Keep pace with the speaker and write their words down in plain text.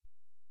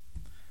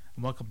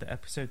and welcome to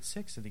episode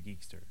 6 of the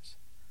Geeksters.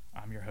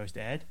 I'm your host,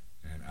 Ed.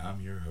 And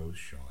I'm your host,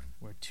 Sean.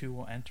 Where 2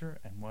 will enter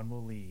and 1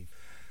 will leave.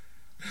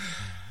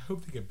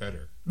 Hope they get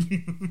better.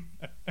 You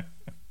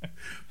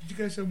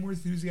guys sound more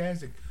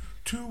enthusiastic.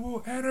 2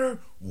 will enter,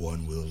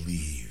 1 will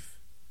leave.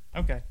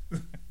 Okay.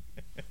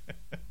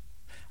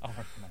 I'll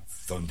work on that.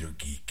 Thunder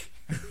Geek.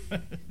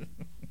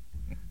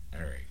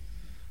 Alright.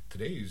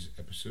 Today's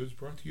episode is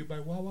brought to you by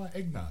Wawa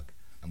Eggnog.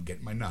 I'm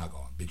getting my nog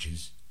on,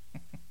 bitches.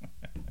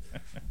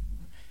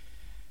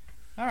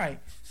 Alright,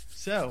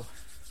 so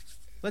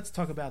let's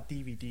talk about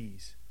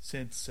DVDs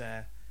since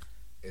it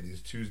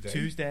is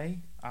Tuesday.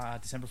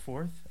 December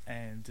 4th,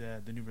 and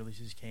the new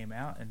releases came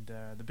out, and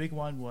the big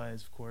one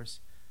was, of course,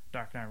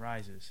 Dark Knight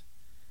Rises.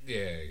 Yeah,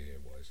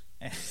 it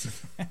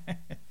was.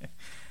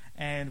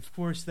 And of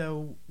course,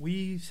 though,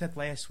 we said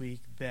last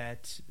week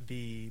that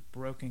the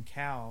Broken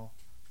Cow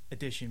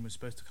edition was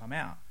supposed to come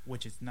out,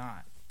 which it's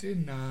not.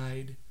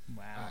 Denied.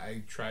 Wow.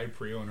 I tried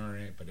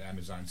pre-ordering it, but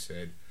Amazon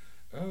said,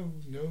 oh,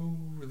 no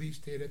release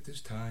date at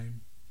this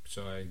time.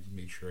 So I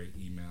made sure I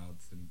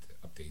emailed them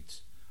the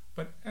updates.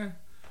 But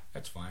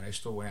that's fine. I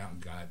still went out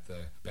and got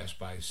the Best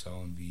Buy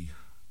selling the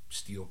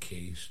steel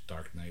case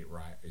Dark Knight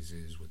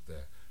Rises with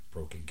the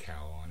Broken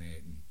Cow on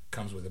it, and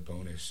comes with a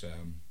bonus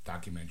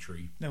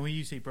documentary. Now, when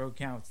you say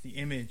Broken Cow, it's the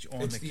image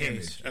on it's the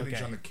case.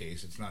 Image on the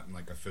case. It's not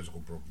like a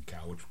physical Broken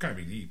Cow, which would kind of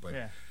be neat, but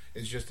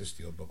it's just a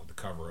steel book with the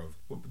cover of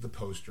the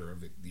poster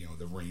of it,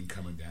 the rain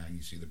coming down.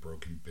 You see the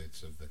broken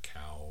bits of the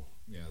cow.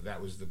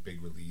 That was the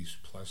big release.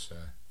 Plus,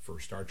 for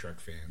Star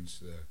Trek fans,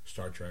 the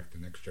Star Trek: The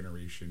Next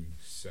Generation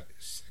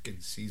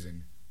second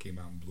season came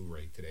out in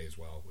Blu-ray today as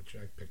well, which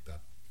I picked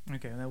up.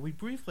 Okay, now we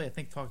briefly, I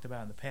think, talked about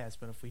it in the past,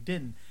 but if we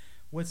didn't,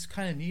 what's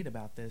kind of neat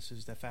about this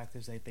is the fact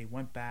is that they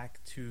went back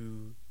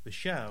to the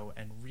show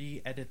and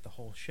re-edit the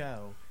whole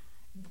show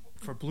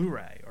for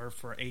Blu-ray or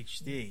for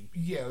HD.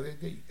 Yeah,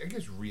 I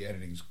guess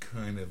re-editing is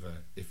kind of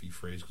a iffy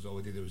phrase, because all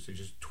they did was they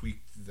just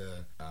tweaked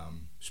the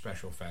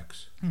special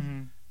effects,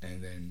 and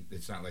then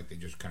it's not like they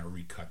just kind of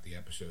recut the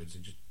episodes.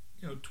 They just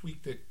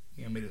tweaked it,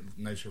 made it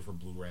nicer for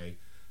Blu-ray.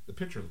 The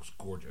picture looks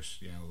gorgeous.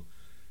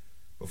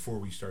 Before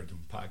we started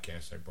doing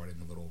podcasts, I brought in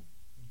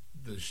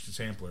the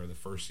sampler of the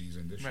first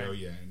season to show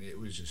you, and it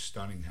was just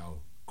stunning how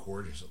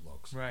gorgeous it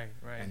looks. Right.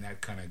 And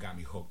that kind of got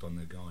me hooked on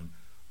the going,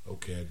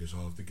 okay, I guess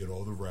I'll have to get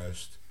all the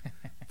rest.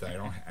 I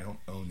don't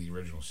own the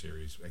original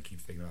series. I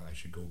keep thinking I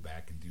should go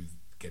back and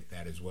get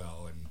that as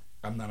well. And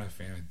I'm not a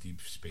fan of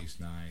Deep Space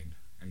Nine.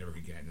 I never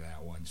could get into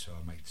that one, so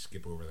I might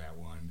skip over that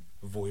one.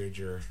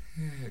 Voyager,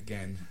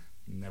 again,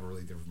 never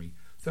really did for me.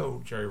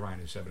 Though Jerry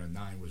Ryan of 7 and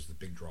 9 was the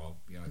big draw,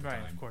 at the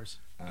time. Right, of course.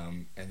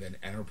 And then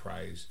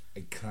Enterprise,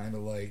 I kind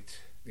of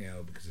liked,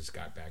 because it's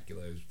Scott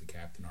Bakula as the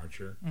Captain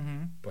Archer.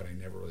 But I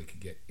never really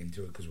could get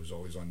into it because it was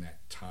always on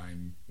that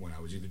time when I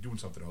was either doing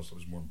something else that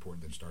was more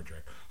important than Star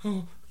Trek.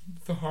 Oh,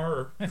 the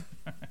horror.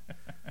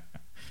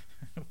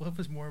 What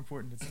was more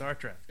important than Star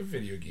Trek?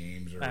 Video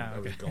games, or I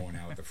was going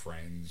out with the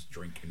friends,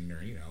 drinking,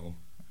 or,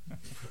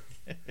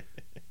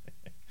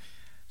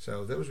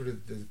 So those were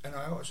and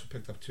I also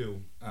picked up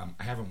too.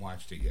 I haven't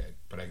watched it yet,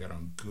 but I got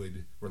on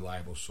good,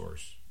 reliable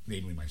source,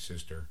 namely my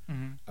sister,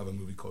 of a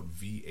movie called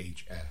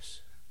VHS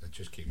that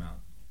just came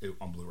out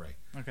on Blu-ray.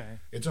 Okay,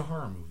 it's a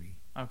horror movie.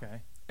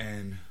 Okay,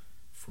 and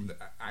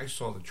I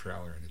saw the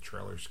trailer, and the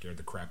trailer scared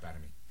the crap out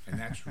of me, and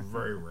that's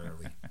very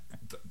rarely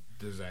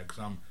does that,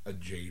 because I'm a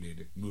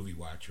jaded movie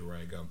watcher where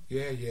I go,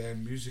 yeah,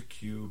 music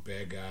cue,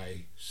 bad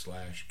guy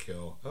 /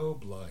 kill, oh,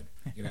 blood,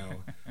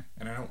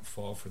 and I don't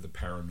fall for the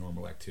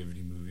Paranormal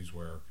Activity movies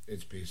where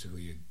it's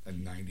basically a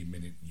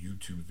 90-minute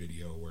YouTube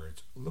video where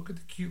it's, look at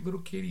the cute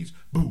little kitties,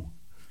 boo,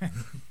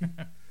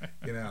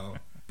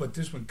 but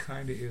this one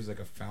kind of is like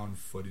a found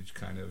footage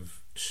kind of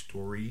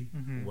story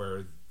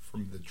where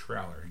from the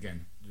trailer,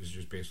 again, this is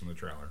just based on the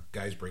trailer,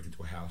 guys break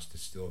into a house to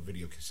steal a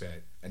video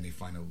cassette, and they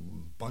find a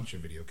bunch of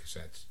video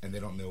cassettes, and they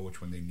don't know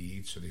which one they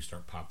need, so they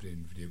start popping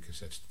in video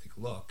cassettes to take a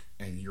look,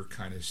 and you're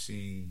kind of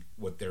seeing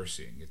what they're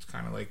seeing. It's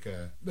kind of like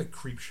a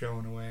Creep Show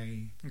in a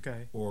way,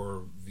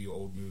 or the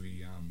old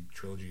movie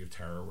Trilogy of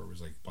Terror, where it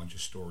was like a bunch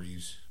of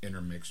stories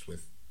intermixed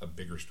with a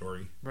bigger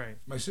story. Right.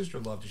 My sister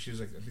loved it. She was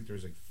like, I think there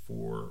was like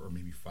 4 or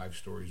maybe 5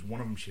 stories.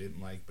 One of them she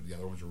didn't like, but the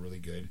other ones were really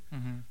good.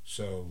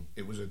 So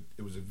it was a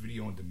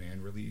video on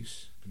demand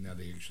release, but now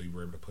they actually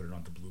were able to put it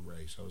onto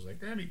Blu-ray. So I was like,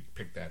 let me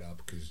pick that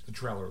up, because the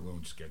trailer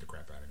alone scared the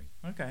crap out of me.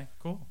 Okay,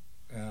 cool.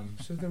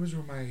 So those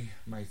were my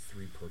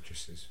 3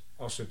 purchases.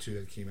 Also, too,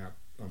 that came out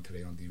on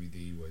today on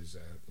DVD was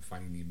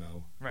Finding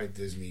Nemo, the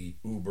Disney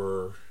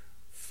Uber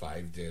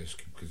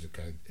 5-disc, because it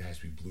has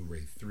to be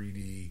Blu-ray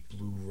 3D,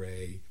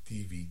 Blu-ray,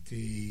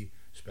 DVD,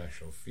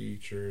 special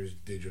features,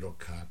 digital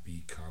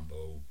copy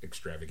combo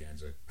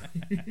extravaganza.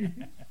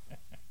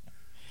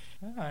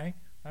 All right.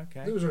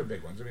 Okay. Those are the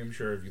big ones. I mean, I'm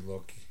sure if you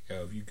look,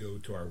 if you go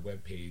to our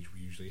webpage, we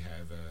usually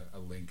have a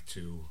link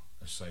to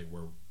a site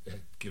where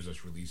it gives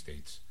us release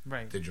dates.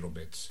 Right. Digital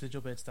Bits.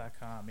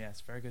 Digitalbits.com.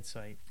 Yes, very good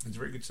site. It's a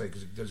very good site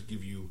because it does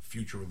give you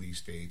future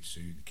release dates. So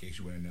in case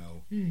you want to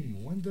know,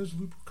 when does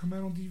Looper come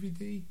out on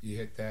DVD? You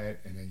hit that,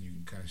 and then you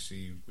can kind of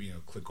see,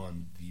 click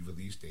on the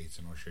release dates,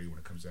 and I'll show you when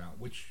it comes out.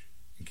 Which,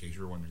 in case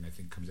you were wondering, I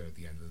think comes out at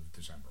the end of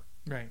December.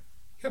 Right.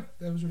 Yep,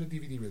 those are the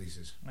DVD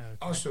releases. Okay.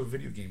 Also,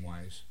 video game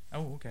wise.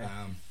 Oh, okay.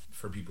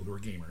 For people who are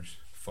gamers.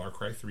 Far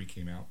Cry 3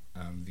 came out.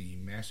 The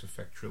Mass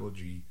Effect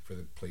trilogy for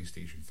the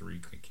PlayStation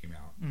 3 came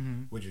out,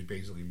 which is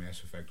basically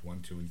Mass Effect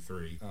 1, 2, and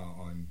 3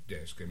 on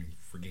disc,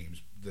 for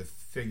games. The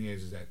thing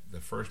is that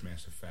the first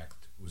Mass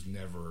Effect was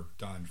never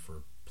done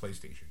for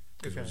PlayStation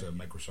because it was a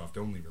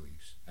Microsoft-only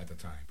release at the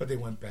time. But they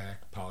went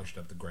back, polished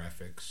up the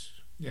graphics,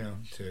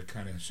 to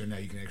kind of... So now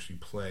you can actually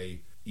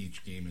play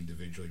each game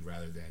individually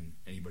rather than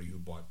anybody who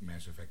bought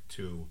Mass Effect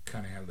 2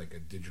 kind of had like a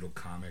digital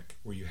comic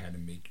where you had to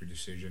make your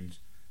decisions.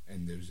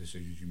 And those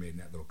decisions you made in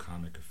that little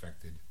comic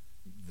affected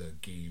the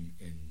game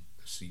in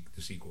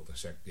the sequel,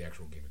 the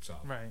actual game itself.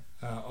 Right.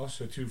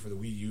 Also, too, for the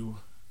Wii U,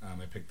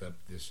 I picked up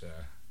this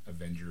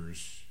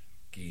Avengers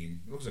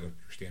game. It looks like a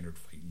standard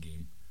fighting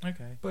game.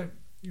 Okay. But,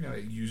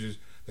 it uses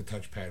the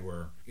touchpad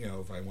where,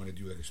 if I want to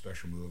do like a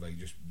special move, I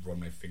just run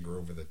my finger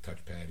over the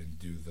touchpad and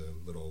do the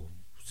little...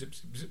 Zip,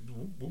 zip, zip,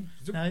 whoop, whoop,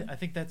 zip. Now, I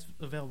think that's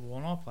available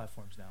on all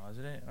platforms now,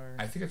 isn't it? Or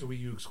I think it's a Wii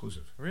U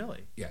exclusive.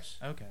 Really? Yes.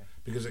 Okay.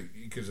 Because of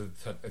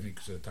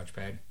the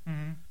touchpad,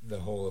 the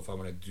whole, if I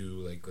want to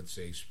do, like, let's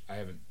say, I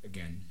haven't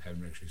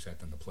actually sat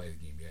down to play the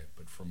game yet,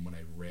 but from when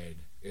I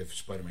read, if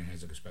Spider-Man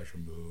has like a special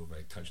move,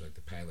 I touch like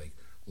the pad, like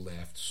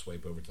left,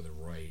 swipe over to the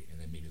right,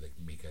 and then maybe like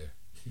make a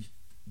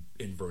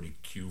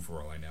inverted Q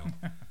for all I know.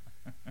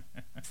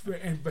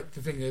 But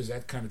the thing is,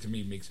 that kind of to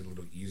me makes it a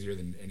little easier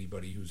than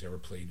anybody who's ever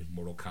played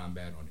Mortal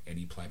Kombat on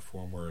any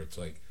platform, where it's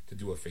like to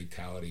do a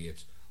fatality,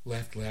 it's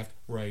left,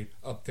 right,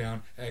 up,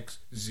 down, X,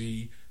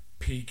 Z,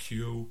 P,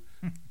 Q,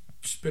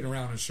 spin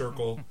around in a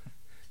circle,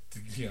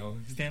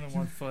 stand on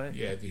one foot.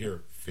 Yeah, to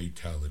hear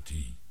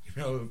fatality.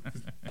 We'll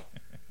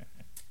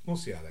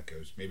see how that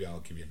goes. Maybe I'll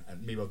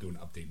do an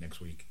update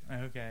next week.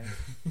 Okay.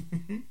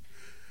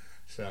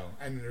 So,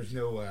 and there's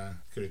no,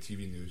 go to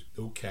TV news,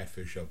 no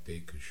Catfish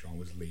update because Sean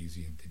was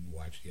lazy and didn't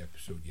watch the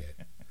episode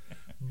yet.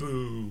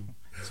 Boo.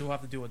 So we'll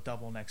have to do a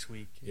double next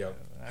week. Yep.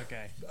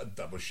 Okay. A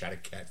double shot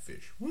of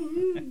Catfish.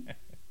 Woo-hoo.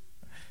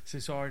 So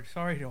sorry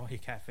to all you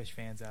Catfish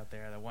fans out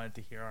there that wanted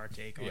to hear our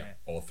take on it.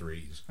 All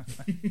threes.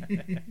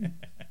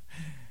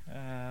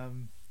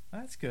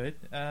 That's good.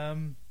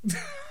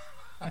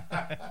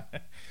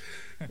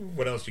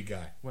 What else you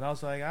got? What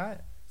else I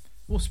got?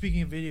 Well,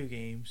 speaking of video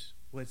games,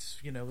 let's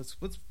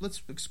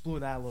explore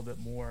that a little bit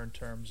more in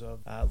terms of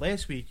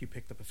last week you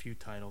picked up a few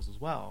titles as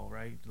well,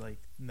 right? Like,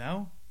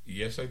 no?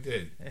 Yes, I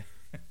did.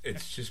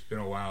 It's just been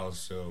a while,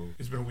 so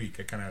it's been a week.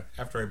 I kind of,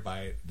 after I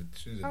buy it,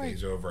 as soon as the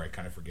day's over, I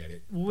kind of forget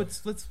it. Well,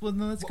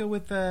 let's go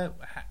with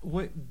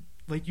what.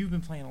 Like, you've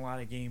been playing a lot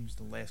of games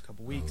the last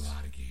couple weeks. A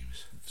lot of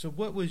games. So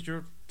what was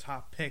your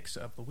top picks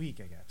of the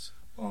week, I guess?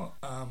 Well,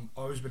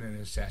 always been an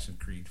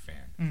Assassin's Creed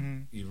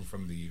fan, even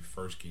from the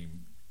first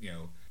game,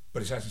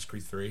 But Assassin's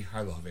Creed 3,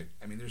 I love it.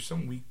 I mean, there's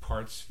some weak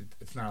parts.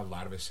 It's not a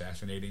lot of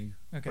assassinating,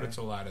 but it's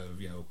a lot of,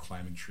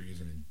 climbing trees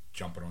and then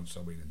jumping on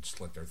somebody and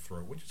slit their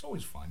throat, which is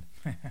always fun.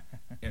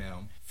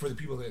 For the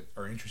people that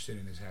are interested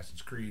in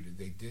Assassin's Creed,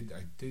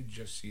 I did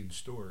just see in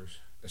stores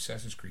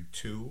Assassin's Creed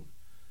 2,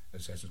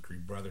 Assassin's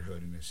Creed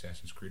Brotherhood, and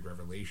Assassin's Creed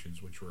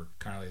Revelations, which were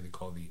kind of like they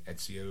call the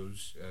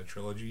Ezio's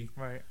trilogy.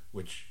 Right.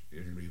 Which,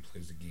 if anybody who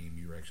plays the game,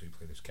 you actually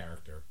play this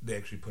character. They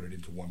actually put it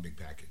into one big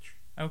package.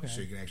 Okay.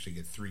 So you can actually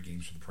get 3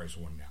 games for the price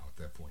of 1 now at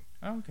that point.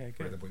 Okay,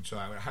 good. At that point. So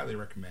I would highly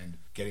recommend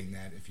getting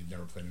that if you've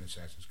never played an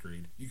Assassin's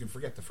Creed. You can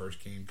forget the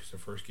first game because the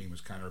first game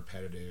was kind of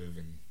repetitive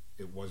and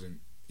it wasn't...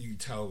 You can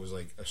tell it was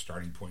like a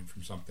starting point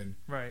from something.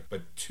 Right.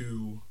 But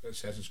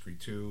Assassin's Creed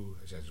 2,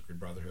 Assassin's Creed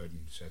Brotherhood,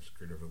 and Assassin's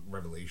Creed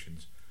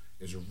Revelations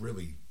is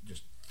really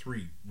just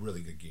 3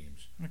 really good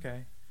games.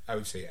 Okay. I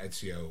would say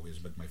Ezio is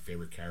my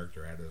favorite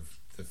character out of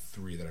the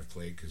 3 that I've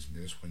played because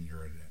in this one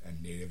you're a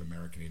Native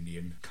American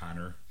Indian,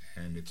 Connor,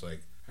 and it's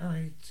like, all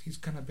right, he's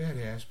kind of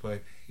badass,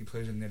 but he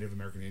plays a Native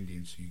American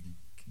Indian, so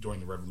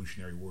during the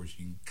Revolutionary Wars,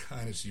 you can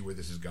kind of see where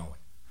this is going.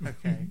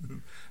 Okay.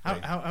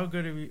 How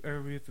good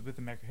are we with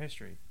American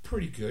history?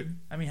 Pretty good.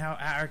 I mean, how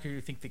accurate do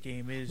you think the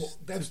game is?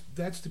 Well,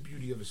 that's the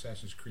beauty of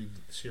Assassin's Creed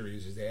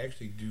series is they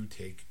actually do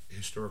take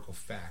historical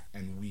fact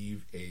and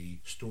weave a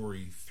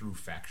story through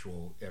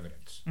factual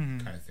evidence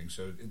kind of thing.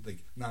 So,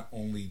 not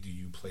only do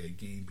you play a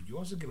game, but you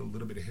also get a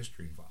little bit of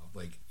history involved.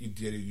 Like, you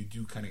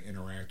do kind of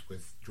interact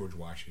with George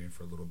Washington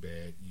for a little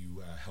bit.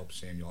 You help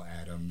Samuel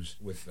Adams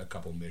with a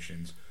couple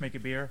missions. Make a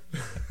beer?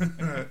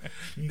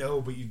 No,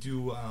 but you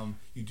do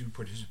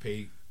participate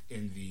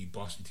in the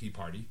Boston Tea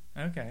Party.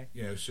 Okay.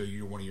 So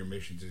one of your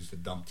missions is to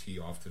dump tea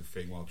off the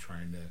thing while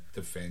trying to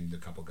defend a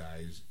couple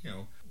guys.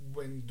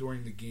 When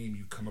during the game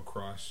you come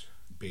across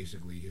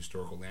basically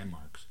historical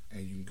landmarks,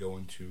 and you can go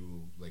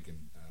into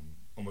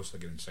almost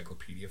like an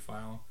encyclopedia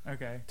file.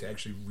 Okay. To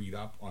actually read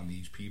up on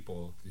these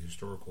people, the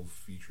historical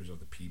features of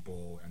the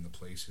people and the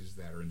places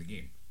that are in the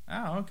game.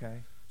 Oh,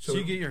 okay. So So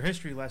you get your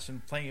history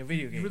lesson playing a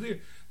video game.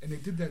 Really, and they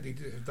did that.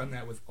 Have done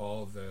that with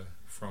all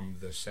from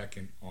the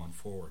second on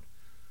forward.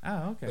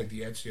 Oh, okay. Like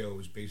the Ezio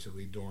was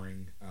basically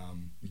during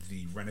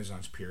the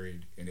Renaissance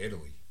period in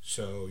Italy.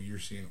 So you're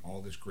seeing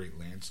all this great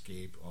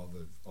landscape, all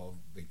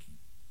like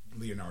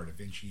Leonardo da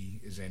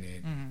Vinci is in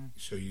it. Mm-hmm.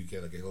 So you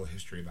get like a little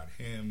history about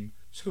him.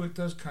 So it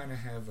does kind of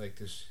have like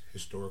this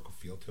historical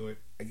feel to it.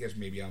 I guess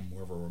maybe I'm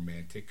more of a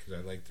romantic because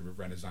I like the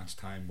Renaissance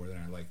time more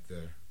than I like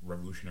the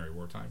Revolutionary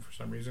War time for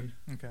some reason.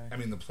 Okay. I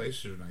mean, the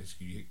places are nice.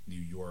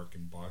 New York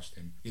and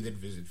Boston. You did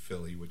visit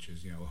Philly, which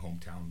is, a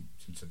hometown.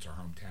 Since it's our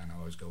hometown, I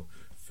always go,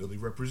 Philly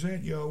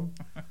represent, yo.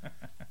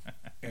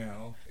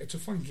 It's a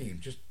fun game,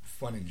 just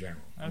fun in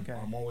general. Okay.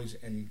 I'm always,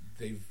 and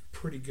they've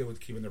pretty good with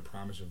keeping their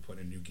promise of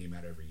putting a new game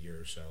out every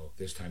year. So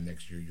this time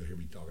next year, you'll hear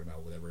me talking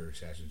about whatever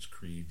Assassin's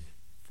Creed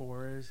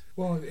 4 is.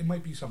 Well, it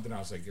might be something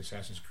else like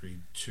Assassin's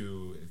Creed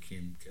 2. It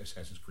came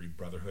Assassin's Creed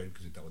Brotherhood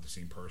because it dealt with the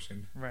same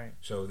person. Right.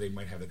 So they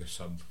might have like a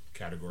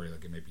subcategory,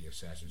 like it might be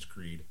Assassin's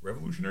Creed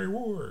Revolutionary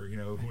War.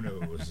 Who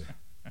knows?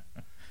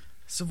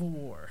 Civil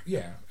War.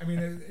 Yeah, I mean,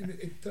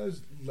 it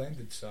does lend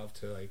itself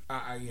to like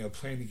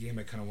playing the game.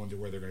 I kind of wonder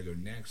where they're going to go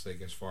next,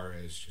 like as far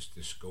as just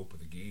the scope of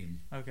the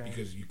game. Okay.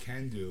 Because you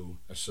can do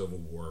a Civil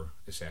War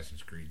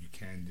Assassin's Creed, you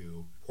can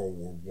do World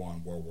War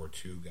One, World War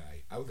II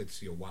guy. I would like to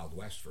see a Wild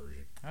West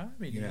version. I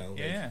mean,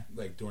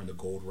 like during the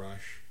Gold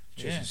Rush.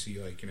 Just to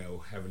see, like,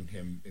 having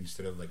him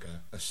instead of like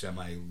a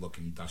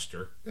semi-looking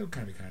duster. That would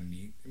kind of be kind of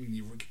neat. I mean,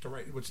 you get to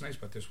ride. What's nice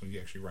about this one, you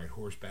actually ride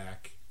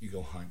horseback. You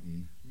go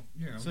hunting.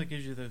 So it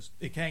gives you those.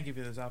 It can give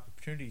you those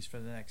opportunities for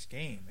the next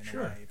game. In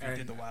a way, if you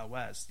did the Wild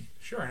West.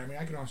 Sure. I mean,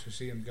 I can also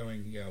see him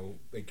going.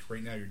 Like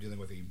right now, you're dealing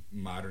with a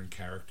modern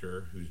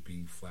character who's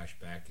being flashed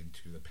back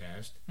into the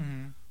past.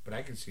 Mm-hmm. But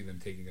I can see them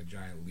taking a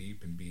giant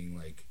leap and being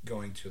like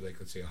going to like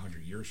let's say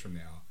 100 years from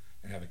now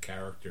and have a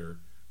character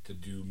to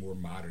do more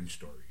modern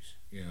stories.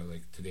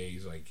 Like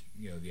today's like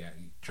the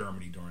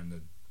Germany during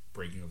the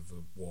breaking of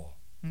the wall.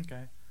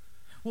 Okay.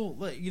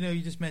 Well,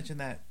 you just mentioned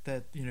that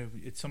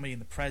it's somebody in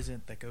the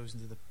present that goes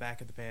into the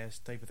back of the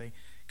past type of thing.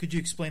 Could you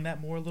explain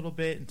that more a little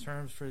bit in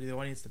terms for the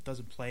audience that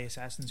doesn't play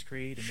Assassin's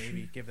Creed and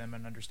maybe give them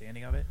an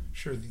understanding of it?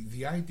 Sure.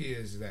 The idea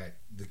is that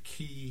the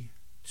key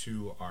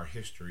to our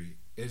history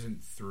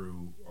isn't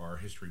through our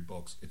history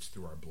books; it's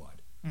through our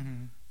blood.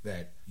 Mm-hmm.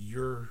 That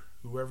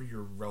whoever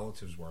your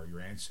relatives were,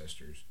 your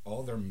ancestors,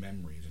 all their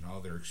memories and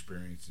all their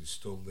experiences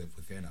still live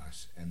within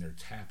us, and they're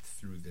tapped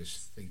through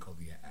this thing called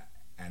the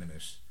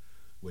animus,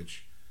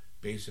 which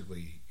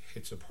basically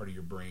hits a part of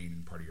your brain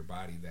and part of your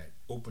body that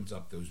opens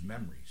up those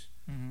memories.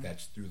 Mm-hmm.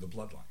 That's through the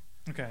bloodline.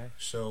 Okay.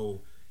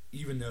 So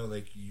even though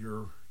like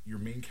your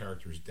main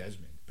character is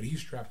Desmond, but he's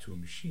strapped to a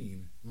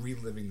machine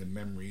reliving the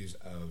memories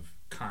of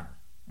Connor.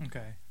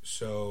 Okay.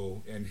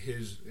 So and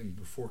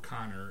before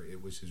Connor,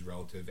 it was his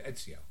relative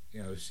Ezio.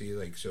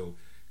 So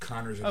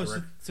Connor's a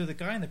direct. So the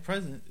guy in the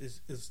present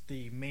is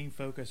the main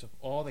focus of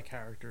all the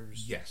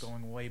characters. Yes.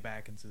 Going way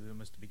back into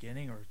almost the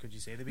beginning, or could you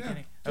say the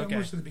beginning? Yeah,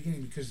 almost at the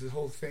beginning, because the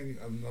whole thing,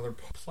 another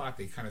plot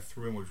they kind of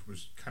threw in, which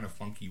was kind of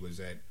funky, was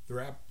that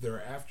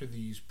they're after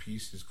these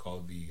pieces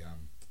called the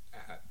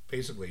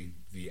basically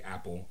the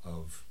apple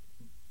of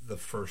the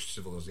first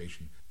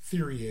civilization.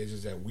 Theory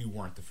is that we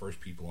weren't the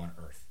first people on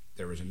Earth.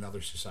 There was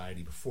another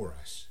society before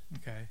us.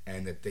 Okay.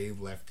 And that they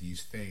left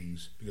these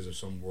things because of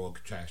some world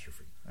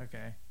catastrophe.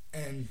 Okay.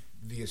 And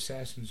the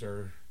assassins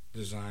are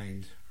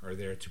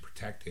there to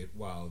protect it,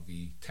 while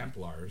the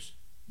Templars,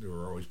 who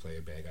are always play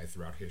a bad guy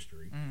throughout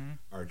history, mm-hmm.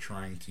 are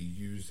trying to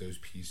use those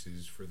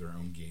pieces for their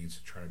own gains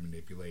to try to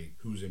manipulate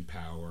who's in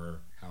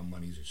power, how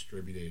money's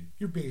distributed.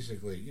 You're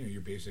basically,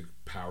 your basic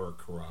power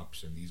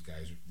corrupts, and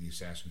the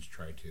assassins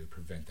try to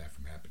prevent that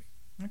from happening.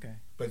 Okay.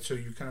 But so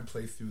you kind of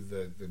play through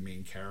the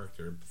main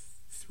character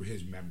through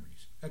his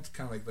memories. That's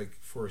kind of like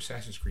for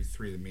Assassin's Creed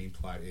 3, the main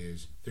plot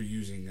is they're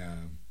using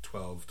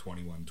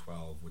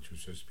 12/21/12, which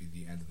was supposed to be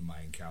the end of the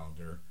Mayan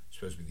calendar,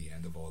 supposed to be the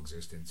end of all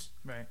existence.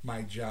 Right.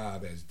 My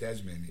job as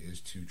Desmond is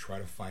to try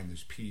to find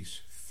this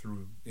piece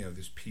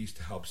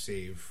to help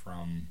save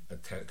from a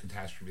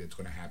catastrophe that's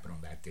going to happen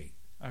on that date.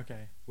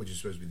 Okay. Which is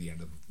supposed to be the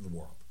end of the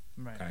world.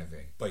 Right. Kind of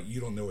thing. But you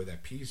don't know where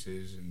that piece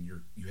is, and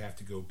you have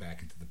to go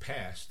back into the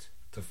past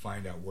to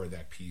find out where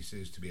that piece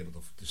is, to be able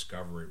to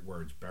discover it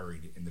where it's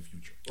buried in the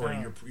future or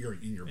in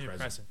your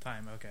present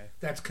time. Okay,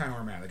 that's kind of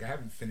where I'm at. Like I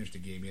haven't finished the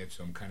game yet,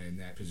 so I'm kind of in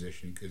that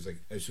position because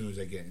like as soon as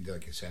I get into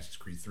like Assassin's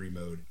Creed 3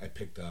 mode, I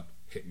picked up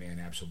Hitman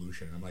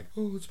Absolution, and I'm like,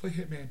 oh, let's play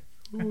Hitman.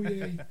 Oh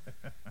yay!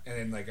 And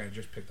then like I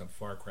just picked up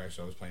Far Cry,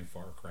 so I was playing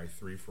Far Cry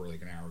 3 for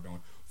like an hour, going,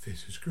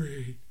 "This is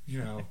great,"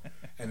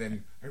 And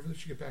then I really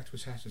should get back to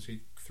Assassin's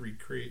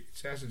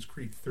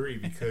Creed 3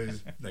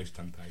 because nice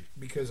tongue tie,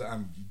 because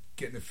I'm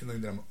getting the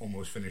feeling that I'm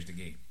almost finished the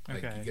game.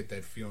 Like you get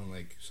that feeling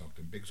like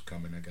something big's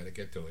coming. I got to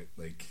get to it.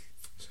 Like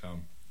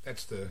so,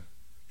 that's the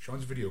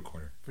Sean's Video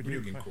Corner,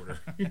 Video Game Corner.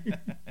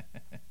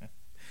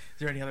 Is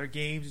there any other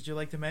games that you'd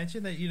like to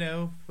mention that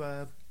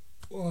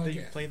that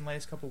you played in the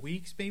last couple of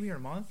weeks, maybe, or a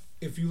month?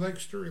 If you like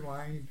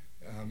storyline,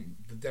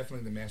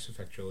 definitely the Mass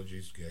Effect trilogy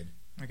is good.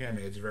 Okay. I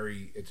mean, it's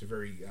a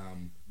very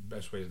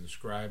best way to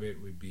describe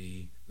it would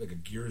be like a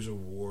Gears of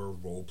War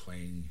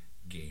role-playing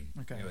game.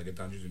 Okay. You know, like a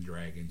Dungeons and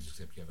Dragons,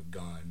 except you have a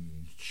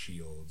gun,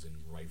 shields, and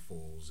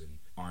rifles, and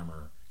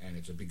armor, and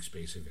it's a big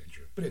space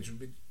adventure. But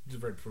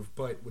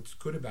but what's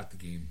good about the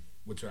game,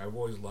 which I've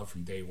always loved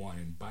from day one,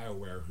 and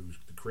BioWare, who's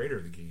the creator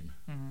of the game,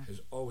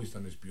 has always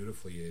done this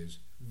beautifully, is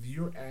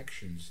your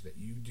actions that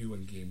you do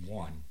in Game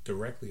 1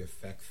 directly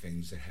affect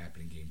things that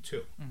happen in Game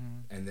 2.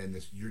 And then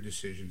your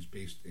decisions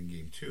based in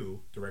Game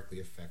 2 directly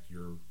affect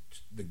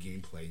the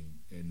gameplay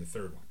in the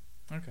third one.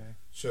 Okay.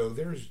 So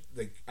there's,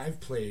 like, I've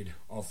played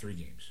all three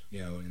games,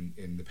 you know,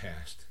 in the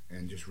past,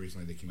 and just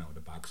recently they came out with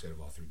a box set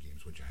of all three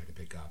games, which I had to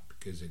pick up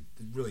because it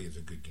really is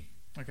a good game.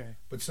 Okay.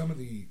 But some of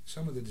the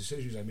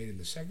decisions I made in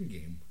the second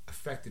game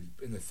affected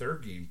in the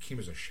third game came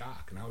as a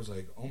shock, and I was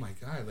like, oh my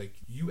god, like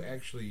you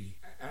actually,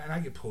 and I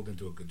get pulled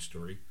into a good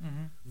story.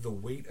 The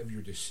weight of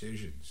your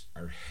decisions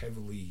are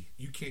heavily.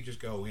 You can't just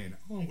go in,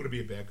 oh, I'm going to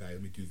be a bad guy,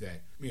 let me do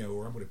that, you know,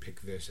 or I'm going to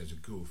pick this as a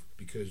goof,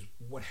 because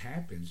what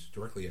happens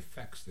directly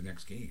affects the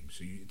next game.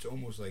 So it's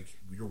almost like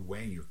you're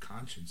weighing your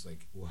conscience,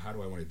 like, well, how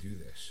do I want to do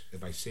this?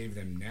 If I save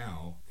them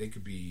now, they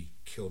could be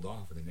killed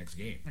off in the next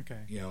game.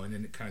 Okay. You know, and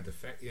then it kind of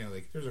affect, you know,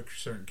 like there's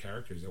certain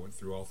characters that went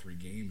through all three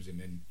games, and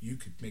then you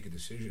could make a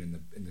decision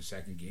in the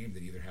second game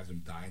that either has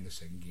them die in the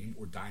second game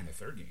or die in the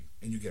third game,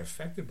 and you get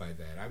affected by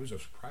that. I was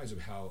surprised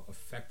of how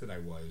affected I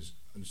was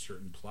on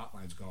certain plot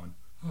lines, going,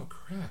 oh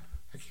crap,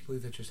 I can't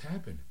believe that just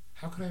happened.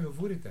 How could I have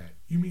avoided that?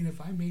 You mean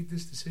if I made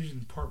this decision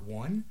in part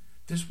 1,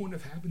 this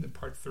wouldn't have happened in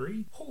part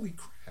 3? Holy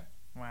crap.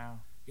 Wow.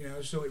 You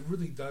know, so it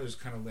really does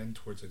kind of lend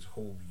towards its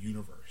whole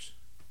universe.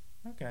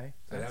 Okay.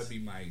 So that would be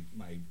my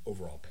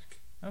overall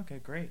pick. Okay,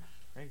 great.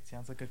 Great.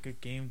 Sounds like a good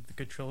game, a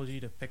good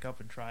trilogy to pick up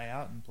and try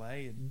out and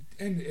play.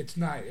 And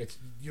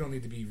you don't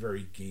need to be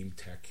very game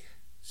tech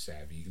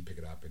savvy. You can pick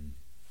it up and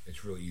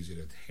it's really easy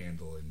to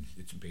handle, and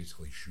it's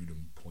basically shoot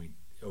 'em point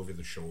over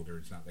the shoulder.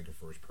 It's not like a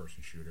first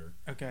person shooter.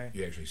 Okay.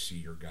 You actually see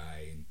your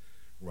guy and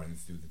running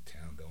through the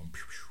town going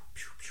pew, pew,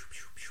 pew, pew,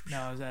 pew, pew, pew.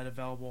 Now, is that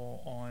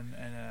available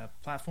on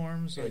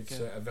platforms? It's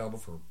available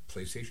for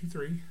PlayStation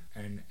 3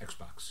 and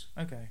Xbox.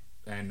 Okay.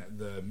 And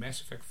the Mass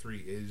Effect 3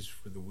 is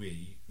for the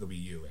Wii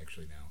U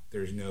actually now.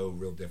 There's no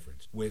real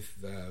difference.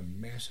 With the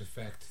Mass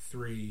Effect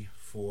 3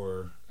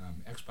 for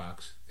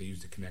Xbox, they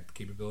use the Kinect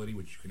capability,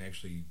 which you can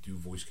actually do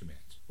voice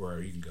commands,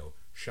 where you can go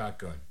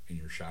shotgun, and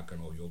your shotgun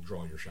you'll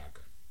draw your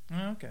shotgun.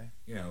 Oh, okay.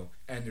 You know,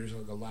 and there's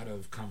like a lot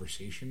of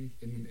conversation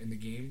in the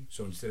game.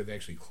 So instead of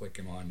actually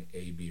clicking on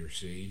A, B, or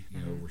C, you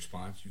know,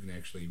 response, you can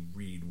actually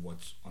read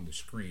what's on the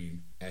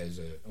screen as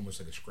almost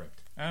like a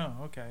script. Oh,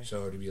 okay.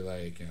 So to be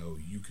like, you know,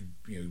 you could,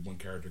 you know, one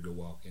character go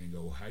walk in and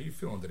go, how you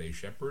feeling today,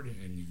 Shepard?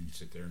 And you can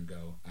sit there and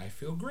go, I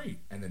feel great.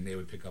 And then they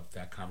would pick up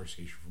that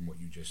conversation from what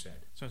you just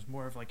said. So it's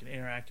more of like an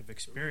interactive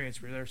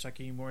experience where they're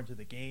sucking you more into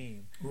the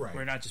game. Right.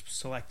 We're not just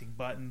selecting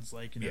buttons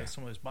like, you know,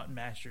 some of those button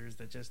mashers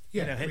that just,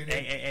 hit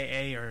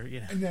A, or, you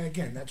know. And then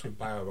again, that's what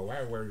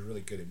BioWare is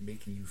really good at,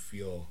 making you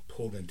feel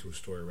pulled into a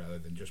story rather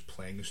than just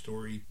playing a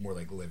story, more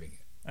like living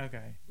it.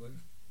 Okay. Well,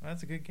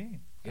 that's a good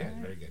game. Yeah,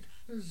 very good.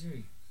 Let's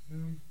see.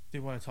 Do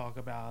you want to talk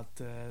about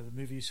the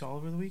movie you saw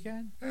over the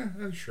weekend?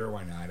 Sure,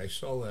 why not? I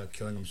saw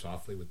Killing Him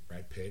Softly with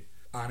Brad Pitt.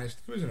 Honest,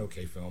 it was an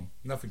okay film.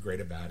 Nothing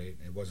great about it.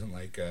 It wasn't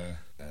like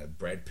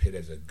Brad Pitt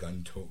as a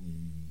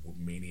gun-toting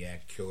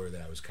maniac killer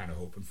that I was kind of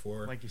hoping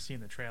for. Like you see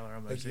in the trailer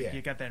almost. Like,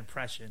 you got that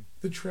impression.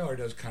 The trailer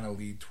does kind of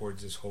lead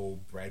towards this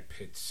whole Brad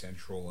Pitt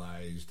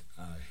centralized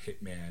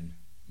hitman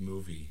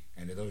movie,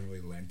 and it doesn't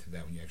really lend to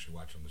that when you actually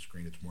watch it on the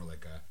screen. It's more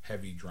like a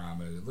heavy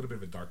drama, a little bit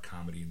of a dark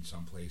comedy in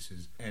some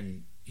places,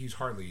 and he's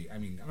hardly, I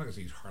mean, I'm not going to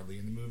say he's hardly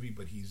in the movie,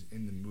 but he's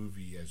in the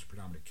movie as a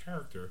predominant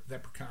character.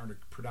 That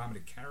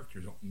predominant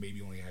character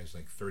maybe only has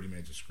like 30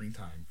 minutes of screen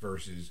time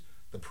versus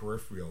the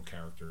peripheral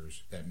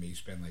characters that may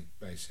spend, like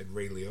I said,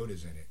 Ray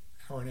Liotta's in it.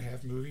 Hour and a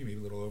half movie, maybe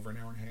a little over an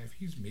hour and a half.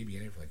 He's maybe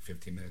in it for like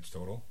 15 minutes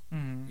total.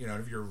 Mm-hmm. You know,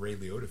 and if you're a Ray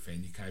Liotta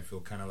fan, you kind of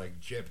feel kind of like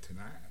gypped.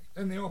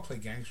 And they all play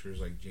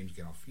gangsters, like James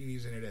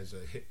Gandolfini's in it as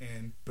a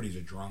hitman, but he's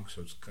a drunk,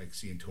 so it's like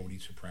seeing Tony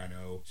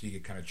Soprano. So you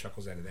get kind of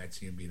chuckles out of that,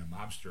 seeing him being a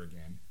mobster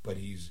again. But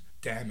he's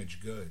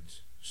damaged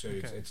goods. So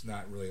it's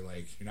not really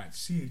like, you're not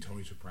seeing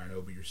Tony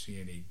Soprano, but you're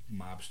seeing a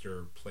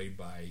mobster played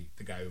by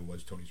the guy who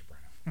was Tony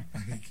Soprano.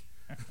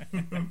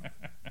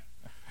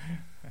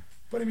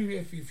 But I mean,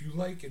 if you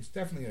like, it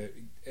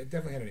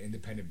definitely had an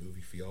independent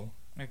movie feel.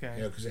 Okay.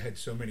 You know, because it had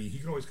so many. You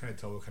can always kind of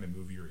tell what kind of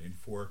movie you're in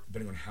for,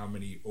 depending on how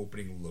many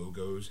opening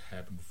logos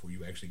happen before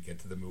you actually get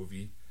to the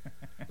movie.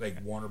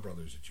 Like Warner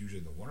Brothers, it's usually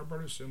the Warner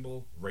Brothers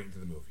symbol right into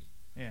the movie.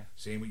 Yeah.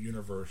 Same with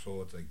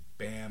Universal. It's like,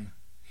 bam,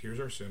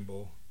 here's our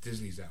symbol.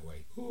 Disney's that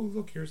way. Oh,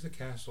 look, here's the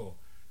castle.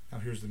 Now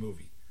here's the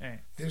movie. Right.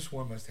 This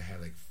one must have had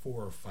like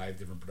 4 or 5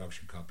 different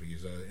production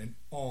companies, and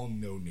all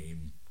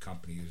no-name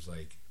companies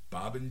like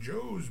Bob and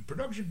Joe's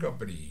production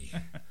company,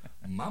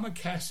 Mama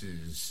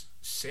Cass's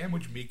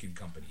sandwich making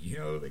company, you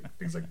know, like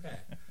things like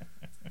that.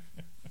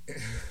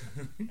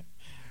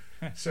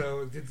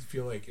 So it did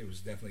feel like it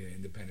was definitely an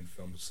independent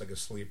film. It's like a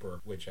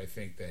sleeper, which I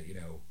think that, you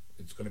know,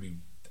 it's going to be,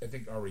 I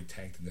think, already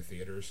tanked in the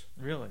theaters.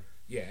 Really?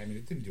 Yeah, I mean,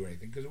 it didn't do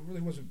anything because it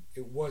really wasn't.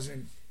 It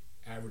wasn't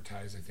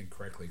advertised, I think,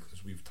 correctly,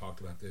 because we've talked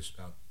about this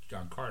about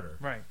John Carter.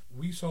 Right.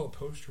 We saw a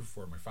poster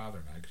for it, my father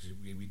and I, because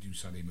we do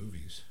Sunday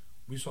movies.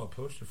 We saw a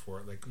poster for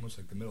it, like almost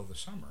like the middle of the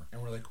summer,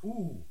 and we're like,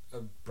 "Ooh,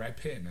 Brad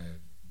Pitt in a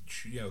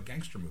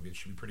gangster movie. It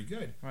should be pretty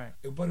good." Right.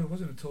 But it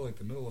wasn't until like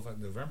the middle of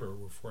November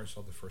before I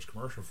saw the first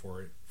commercial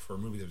for it for a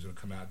movie that was going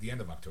to come out at the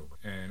end of October,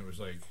 and it was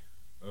like,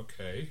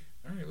 "Okay,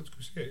 all right, let's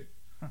go see it."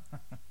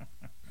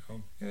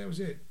 Yeah, that was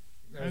it.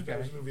 That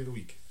was the movie of the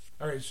week.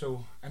 All right,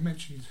 so I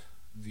mentioned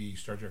the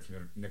Star Trek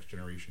Next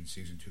Generation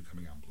Season 2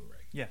 coming out on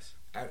Blu-ray. Yes.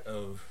 Out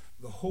of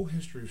the whole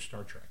history of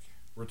Star Trek,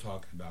 we're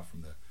talking about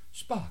from the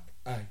Spock,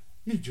 I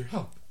need your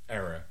help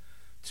era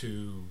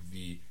to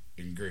the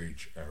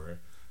Engage era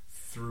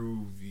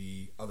through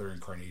the other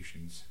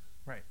incarnations.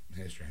 Right. In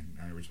history. And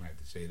the only reason I have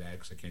to say that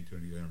because I can't do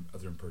any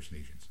other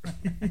impersonations.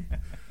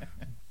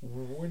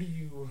 Where do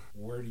you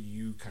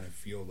kind of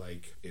feel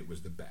like it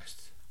was the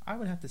best? I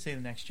would have to say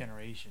the Next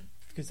Generation,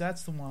 because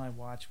that's the one I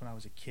watched when I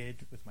was a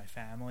kid with my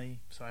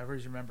family. So I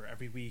always remember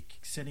every week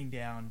sitting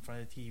down in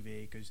front of the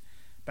TV, because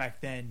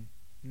back then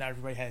not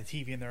everybody had a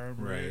TV in their own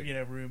room,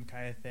 room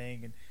kind of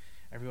thing, and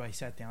everybody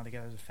sat down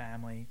together as a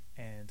family.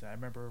 And I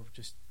remember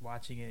just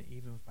watching it,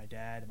 even with my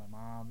dad and my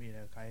mom,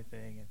 kind of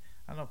thing. And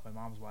I don't know if my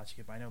mom was watching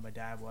it, but I know my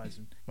dad was,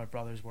 and my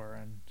brothers were,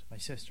 and my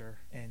sister.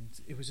 And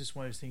it was just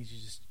one of those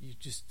things you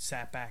just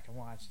sat back and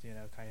watched,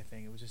 kind of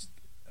thing. It was just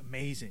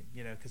amazing,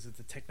 because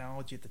the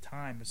technology at the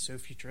time was so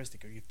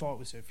futuristic, or you thought it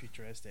was so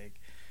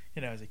futuristic.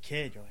 As a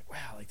kid, you're like,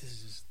 wow, like this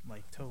is just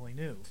like totally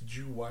new. Did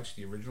you watch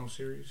the original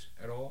series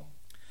at all?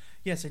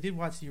 Yes, I did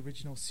watch the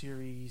original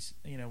series,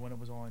 when it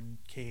was on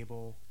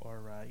cable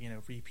or,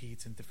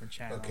 repeats in different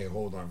channels. Okay,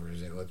 hold on for a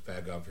second. Let's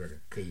back up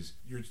here, because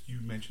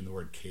you mentioned the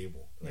word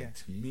cable.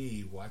 To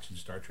me, watching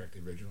Star Trek,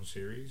 the original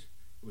series,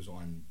 it was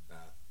on,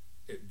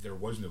 there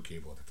was no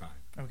cable at the time.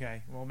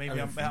 Okay, well, maybe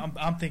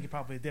I'm thinking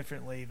probably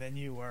differently than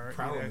you were.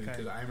 Probably,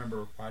 because I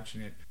remember watching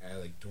it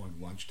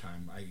during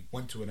lunchtime. I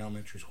went to an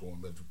elementary school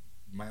and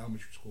my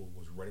elementary school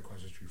was right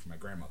across the street from my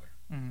grandmother.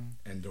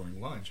 Mm-hmm. And during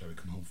lunch, I would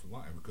come home for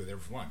lunch. I would go there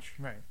for lunch.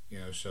 Right.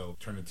 So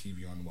turn the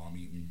TV on while I'm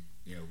eating,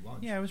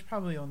 lunch. Yeah, it was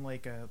probably on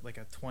like a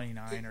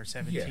 29 or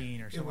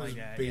 17 or something like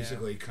that.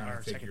 Basically kind of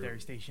our secondary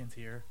stations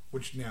here.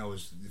 Which now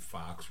is the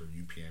Fox or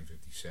UPN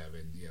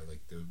 57.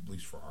 At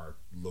least for our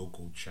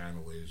local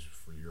channel is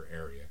for your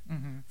area.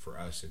 Mm-hmm. For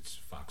us, it's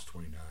Fox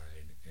 29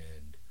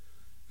 and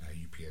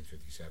UPN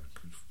 57.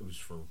 It was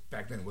for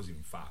back then. It wasn't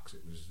even Fox.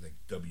 It was like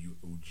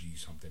WOG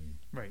something.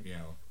 Right.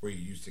 Where you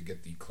used to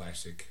get the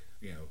classic.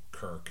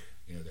 Kirk,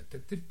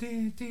 that the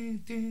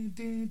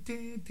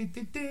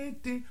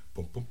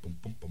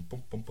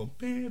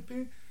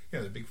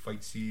big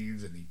fight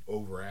scenes and the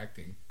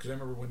overacting. Because I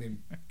remember when they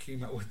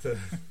came out with the.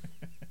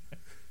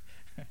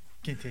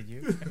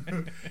 Continue.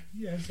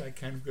 Yes, I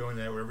kind of go in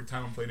that where every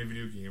time I'm playing a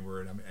video game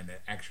where I'm in an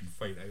action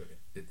fight,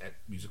 that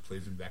music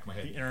plays in the back of my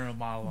head. The internal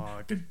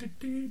monologue.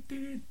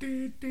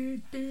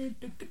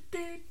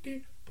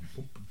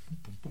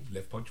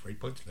 Left punch, right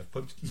punch, left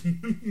punch.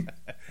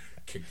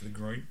 Kick to the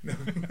groin.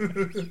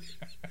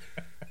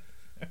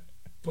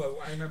 But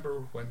I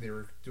remember when they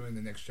were doing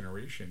the Next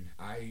Generation,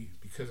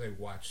 because I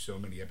watched so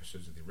many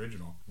episodes of the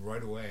original,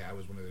 right away I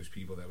was one of those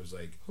people that was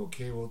like,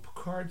 okay, well,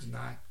 Picard's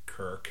not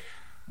Kirk,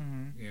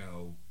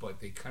 but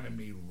they kind of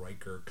made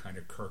Riker kind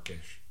of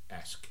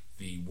Kirkish-esque.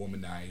 The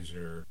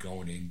womanizer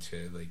going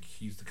into, like,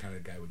 he's the kind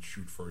of guy who would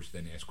shoot first,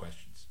 then ask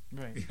questions.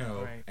 Right.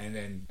 Right. And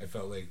then I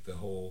felt like the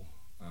whole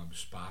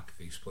Spock,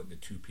 they split into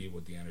two people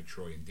with Deanna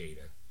Troi and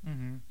Data.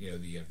 Mm-hmm. You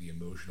have the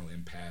emotional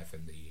empath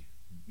and the,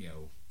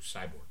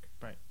 cyborg.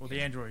 Right. Well,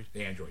 the android.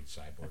 The android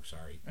cyborg,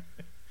 sorry.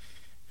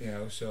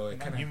 So it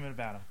nothing human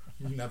about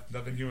him.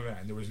 Nothing human about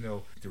him. There was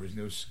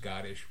no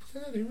Scottish.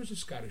 There was a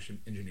Scottish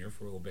engineer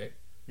for a little bit.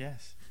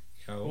 Yes.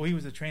 Well, he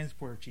was a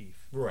transport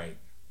chief. Right.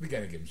 We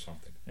got to give him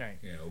something. Right.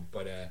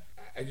 But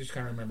I just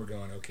kind of remember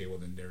going, okay, well,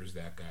 then there's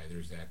that guy.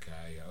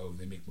 Oh,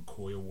 they make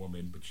McCoy a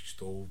woman, but she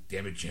stole.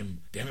 Damn it,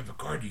 Jim. Damn it,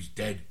 Picard, he's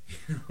dead.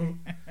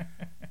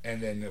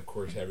 And then, of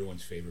course,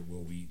 everyone's favorite,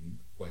 Will Wheaton,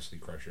 Wesley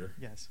Crusher.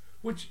 Yes.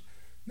 Which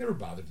never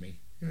bothered me.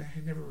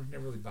 It never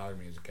really bothered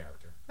me as a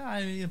character. No,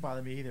 it didn't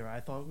bother me either. I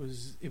thought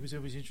it was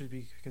always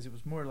interesting because it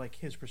was more like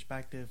his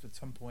perspective at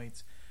some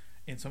points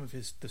in some of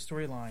the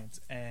storylines,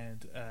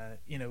 and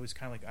it was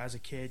kind of like as a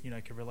kid,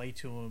 I could relate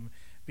to him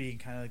being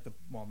kind of like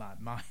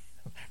not mine,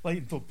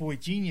 like the boy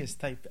genius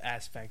type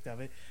aspect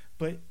of it,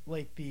 but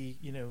like the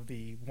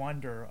the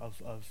wonder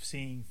of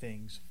seeing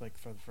things like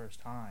for the first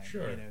time,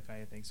 sure,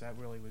 kind of thing. So that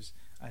really was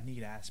a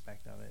neat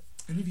aspect of it.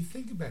 And if you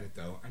think about it,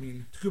 though, I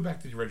mean, to go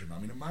back to the original, I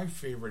mean, my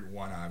favorite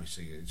one,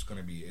 obviously, it is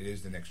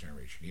the Next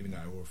Generation, even though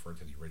I will refer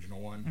to the original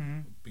one, mm-hmm.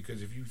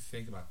 because if you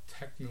think about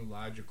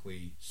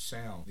technologically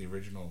sound, the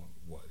original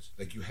was.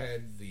 Like, you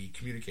had the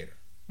communicator.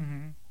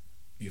 Mm-hmm.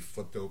 You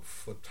flip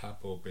top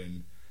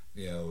open,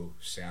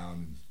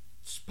 sound,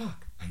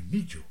 Spock, I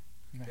need you.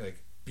 Right.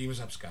 Like, beam us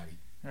up, Scotty.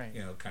 Right.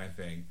 Kind of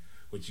thing,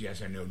 which,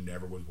 yes, I know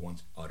never was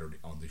once uttered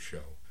on the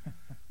show.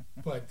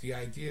 But the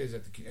idea is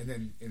that, and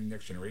then in the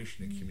next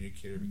generation, the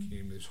communicator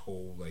became this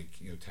whole, like,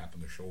 tap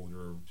on the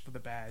shoulder. For the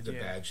badge,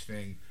 badge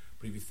thing.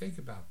 But if you think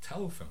about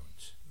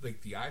telephones,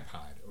 like the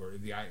iPod or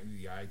the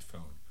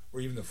iPhone, or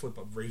even the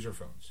flip-up Razor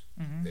phones,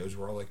 those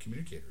were all like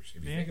communicators.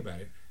 If you think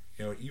about it,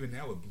 even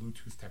now with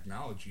Bluetooth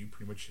technology, you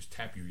pretty much just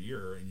tap your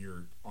ear and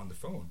you're on the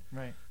phone.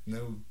 Right.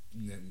 No,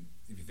 then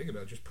if you think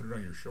about it, just put it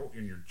on your shoulder,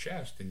 in your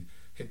chest, and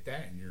hit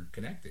that, and you're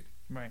connected.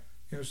 Right.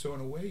 So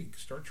in a way,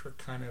 Star Trek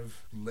kind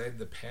of led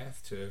the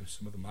path to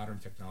some of the modern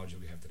technology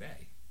we have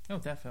today. Oh,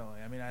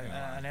 definitely. I mean,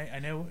 I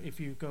know if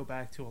you go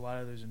back to a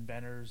lot of those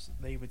inventors,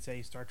 they would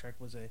say Star Trek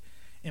was a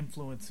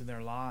influence in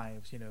their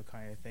lives,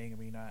 kind of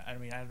thing. I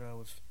don't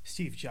know if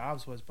Steve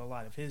Jobs was, but a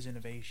lot of his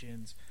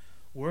innovations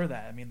were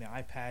that. I mean, the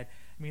iPad.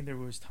 I mean, there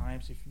was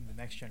times in the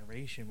Next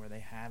Generation where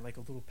they had like a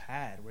little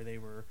pad where they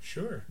were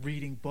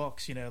reading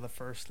books. The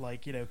first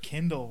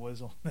Kindle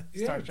was on the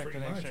Star Trek: The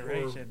Next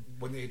Generation.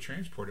 Or when they had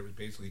transport, it was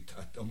basically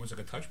almost like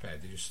a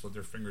touchpad. They just slid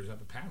their fingers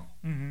up a panel.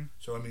 Mm-hmm.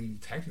 So I mean,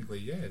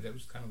 technically, that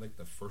was kind of like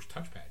the first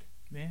touchpad.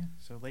 Yeah.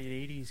 So late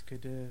 '80s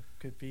could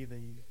be the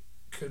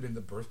could have been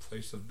the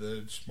birthplace of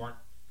the smart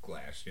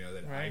glass.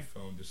 That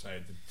iPhone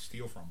decided to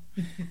steal from.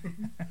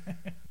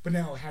 But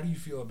now, how do you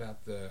feel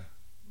about the?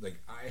 Like,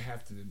 I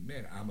have to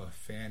admit, I'm a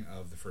fan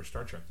of the first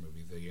Star Trek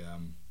movie,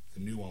 the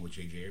new one with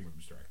J.J.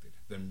 Abrams directed.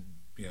 Them,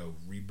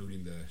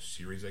 rebooting the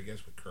series, I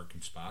guess, with Kirk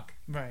and Spock.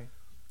 Right.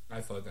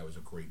 I thought that was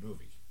a great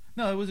movie.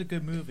 No, it was a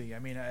good movie. I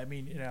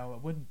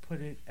wouldn't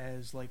put it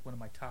as like one of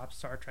my top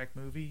Star Trek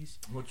movies.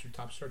 What's your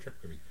top Star Trek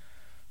movie?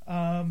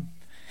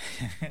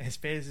 As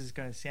bad as it's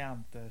going to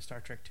sound, the Star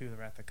Trek II: The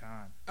Wrath of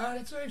Khan.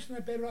 That's actually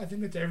not bad at all. I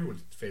think that's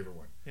everyone's favorite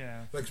one.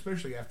 Yeah. Like,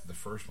 especially after the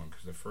first one,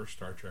 because the first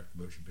Star Trek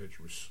motion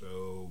picture was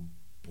so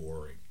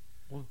boring.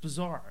 Well,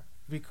 bizarre,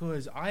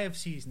 because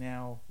IFC's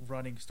now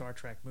running Star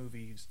Trek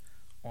movies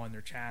on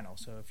their channel.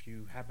 So if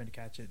you happen to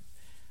catch it,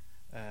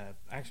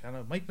 actually, I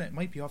don't know, it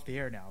might be off the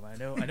air now. But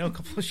I know a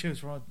couple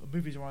of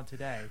movies are on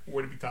today.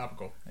 Would it be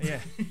topical?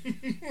 Yeah.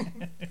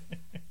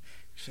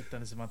 Should have done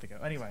this a month ago.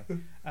 Anyway,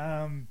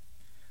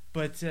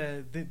 but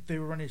they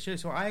were running a show,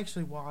 so I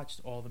actually watched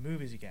all the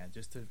movies again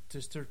just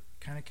to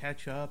kind of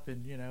catch up.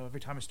 And every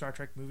time a Star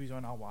Trek movie's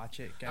on, I'll watch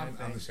it. I'm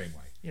the same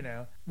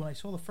way. When I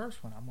saw the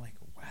first one, I'm like,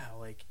 wow,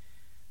 like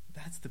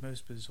that's the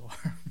most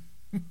bizarre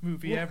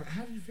movie ever.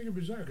 How did you figure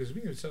bizarre? Because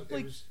it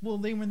was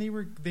when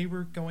they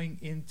were going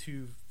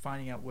into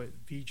finding out what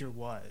V'ger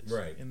was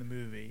in the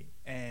movie,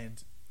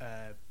 and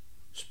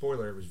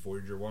spoiler, it was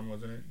Voyager 1,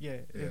 wasn't it? Yeah.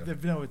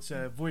 No, it's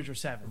Voyager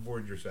 7.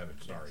 Voyager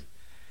 7, sorry.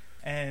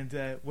 And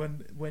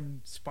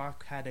when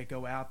Spock had to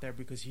go out there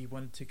because he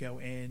wanted to go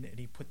in, and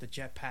he put the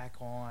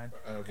jetpack on,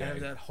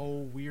 and that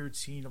whole weird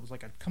scene, it was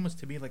like almost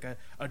to me like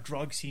a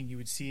drug scene you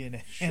would see in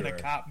a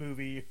cop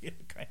movie.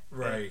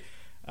 Right.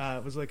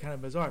 It was like kind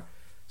of bizarre.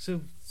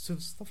 So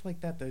stuff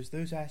like that,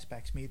 those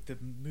aspects made the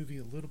movie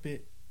a little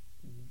bit,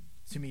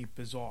 to me,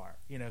 bizarre,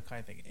 kind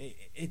of thing.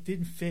 It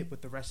didn't fit with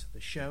the rest of the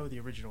show,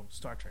 the original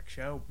Star Trek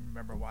show. I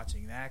remember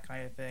watching that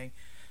kind of thing.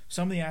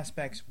 Some of the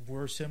aspects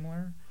were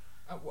similar.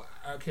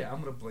 Okay,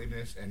 I'm going to blame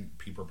this, and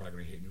people are probably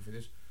going to hate me for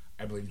this.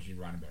 I blame Gene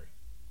Roddenberry.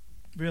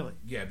 Really?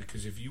 Yeah,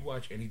 because if you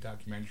watch any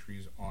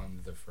documentaries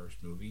on the first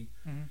movie,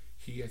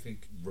 he, I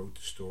think, wrote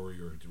the story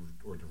or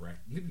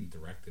didn't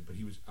direct it, but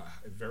he was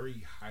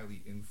very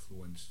highly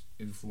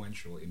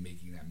influential in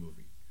making that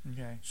movie.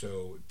 Okay.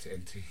 So,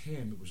 to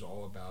him, it was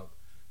all about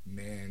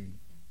man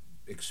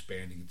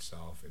expanding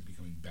itself and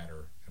becoming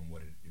better than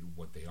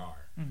what they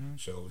are. Mm-hmm.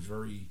 So it was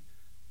very,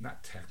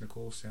 not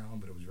technical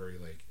sound, but it was very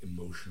like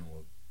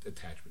emotional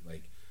attachment.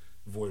 Like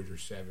Voyager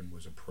 7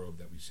 was a probe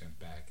that we sent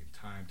back in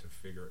time to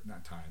figure,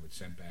 not time, but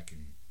sent back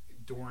in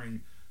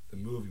during the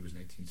movie was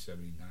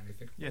 1979, I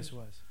think. Yes, it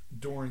was.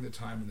 During the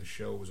time when the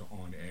show was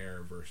on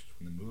air versus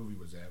when the movie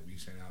was at, we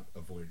sent out a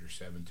Voyager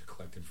 7 to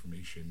collect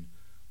information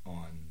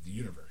on the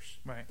universe.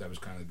 Right. That was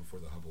kind of before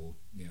the Hubble,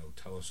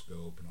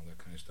 telescope and all that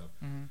kind of stuff.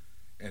 Mm-hmm.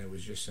 And it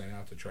was just sent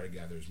out to try to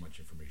gather as much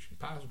information as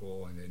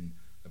possible. And then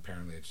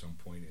apparently at some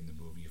point in the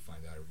movie, you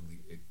find out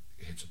it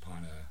hits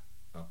upon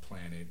a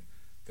planet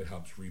that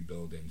helps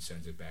rebuild and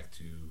sends it back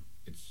to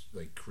its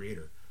like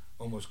creator.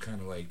 Almost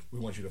kind of like, we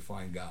want you to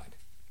find God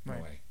in a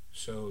way.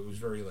 So it was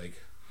very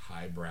like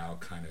highbrow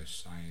kind of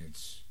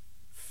science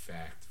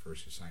fact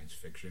versus science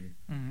fiction.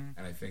 Mm-hmm.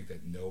 And I think that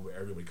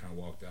everybody kind of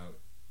walked out,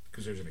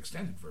 because there's an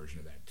extended version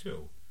of that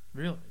too.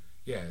 Really?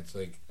 Yeah, it's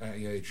like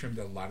they trimmed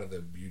a lot of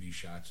the beauty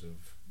shots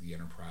of the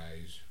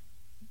Enterprise,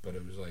 but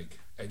it was like,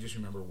 I just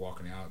remember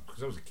walking out,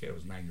 because I was a kid, I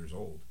was 9 years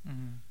old,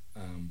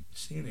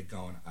 seeing it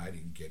going, I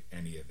didn't get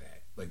any of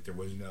that. Like there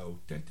was no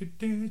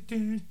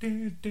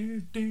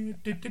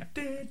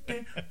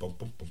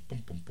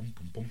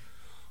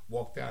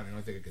walked out, and the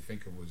only thing I could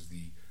think of was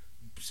the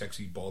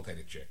sexy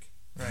bald-headed chick.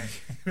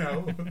 Right.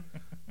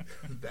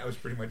 That was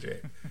pretty much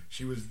it.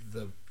 She was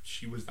the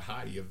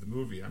hottie of the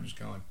movie, and I'm just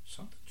going,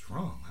 something's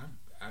wrong.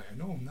 I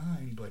know I'm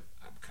 9, but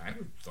I kind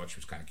of thought she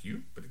was kind of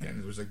cute. But again,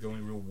 it was like the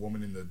only real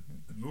woman in the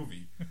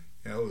movie.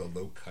 The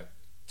low cut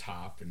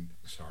top, and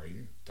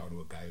sorry, talking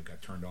to a guy who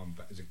got turned on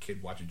as a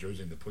kid watching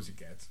Josie and the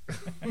Pussycats.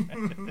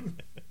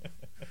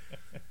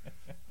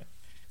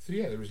 So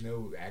yeah, there was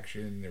no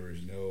action. There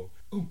was no,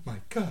 oh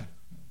my God,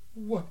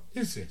 what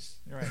is this?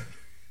 Right.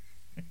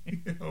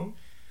 You know,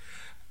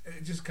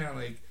 it just kind of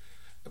like,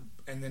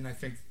 and then I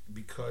think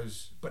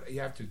but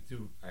you have to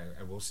do.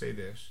 I will say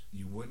this: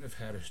 you wouldn't have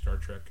had a Star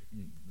Trek,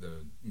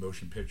 the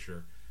motion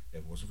picture, if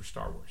it wasn't for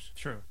Star Wars.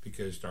 True.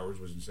 Because Star Wars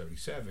was in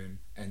 '77,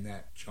 and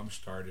that jump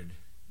started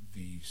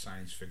the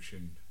science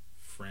fiction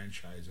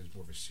franchise as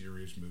more of a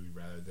serious movie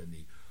rather than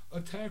the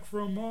Attack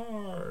from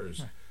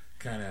Mars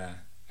kind of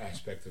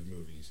aspect of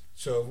movies.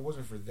 So if it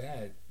wasn't for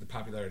that, the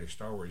popularity of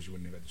Star Wars, you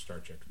wouldn't have had the Star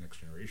Trek Next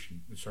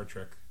Generation, the Star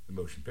Trek the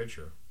motion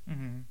picture.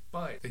 Mm-hmm.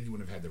 But then you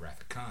wouldn't have had the Wrath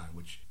of Khan,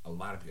 which a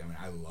lot of people, I mean,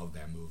 I love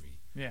that movie.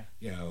 Yeah.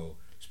 You know,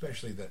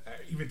 especially that,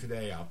 even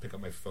today, I'll pick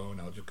up my phone,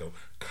 I'll just go,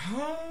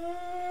 Khan!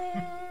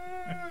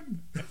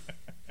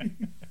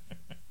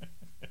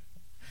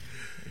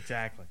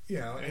 Exactly. You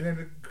know, and then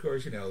of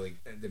course, you know, like,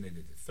 and then they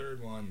did the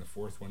third one, the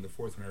fourth one. The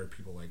fourth one I heard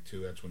people like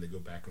too. That's when they go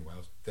back in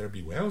Wales. There'll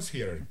be whales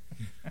here.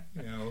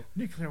 You know,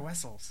 nuclear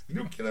vessels.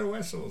 Nuclear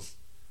vessels.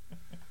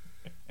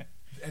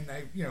 And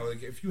I, you know,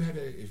 like if you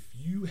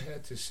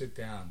had to sit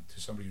down to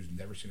somebody who's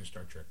never seen a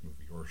Star Trek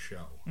movie or a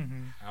show,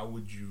 mm-hmm. how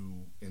would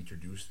you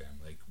introduce them?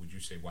 Like, would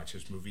you say watch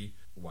this movie,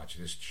 watch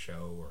this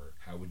show, or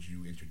how would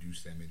you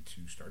introduce them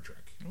into Star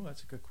Trek? Oh,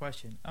 that's a good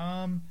question.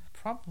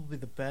 Probably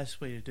the best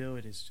way to do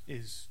it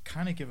is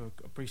kind of give a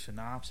brief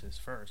synopsis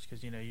first,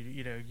 because you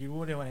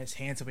wouldn't want to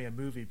hand somebody a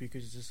movie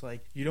because it's just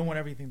like you don't want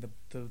everything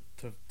to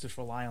just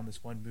rely on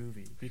this one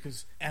movie,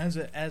 because as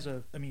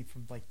a I mean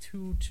from like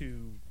 2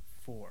 to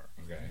 4,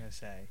 okay. I'm gonna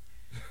say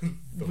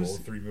the whole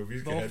 3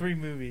 movies. The whole 3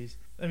 movies.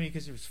 I mean,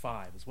 because there was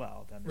 5 as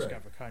well. The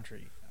Undiscovered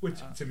Country, which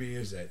to me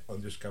is that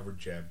undiscovered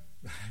gem.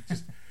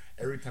 Just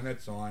every time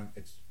that's on,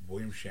 it's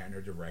William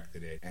Shatner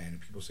directed it, and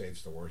people say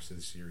it's the worst of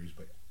the series,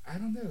 but I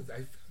don't know. I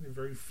found it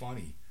very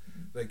funny.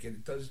 Like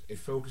it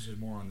focuses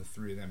more on the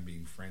 3 of them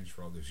being friends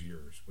for all those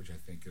years, which I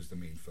think is the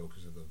main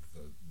focus of the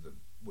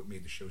what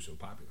made the show so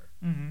popular.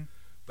 Mm-hmm.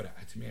 But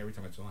to me, every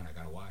time it's on, I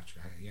gotta watch.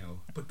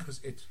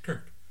 Because it's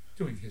Kirk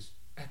doing his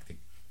acting.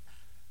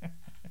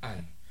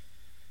 I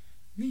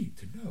need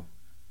to know.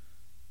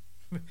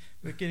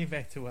 But getting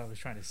back to what I was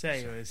trying to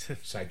say was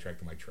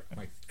sidetracked my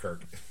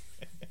Kirk.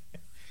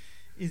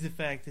 Is the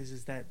fact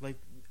is that like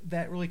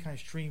that really kind of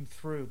streamed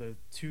through the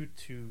 2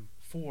 to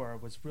 4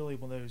 was really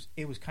one of those.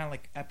 It was kind of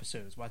like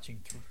episodes,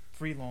 watching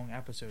 3 long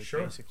episodes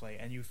basically,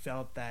 and you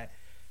felt that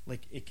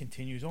like it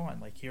continues on.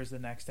 Like here's the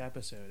next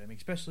episode. I mean,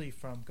 especially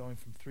from going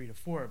from 3 to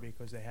 4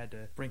 because they had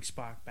to bring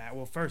Spock back.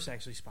 Well, first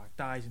actually Spock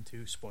dies in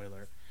 2,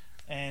 spoiler.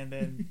 And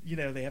then,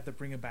 they have to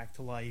bring him back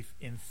to life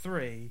in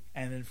 3.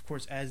 And then, of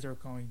course, as they're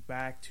going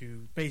back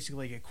to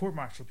basically get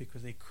court-martialed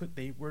because they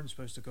weren't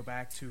supposed to go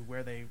back to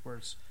where they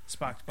were,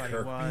 Spock's body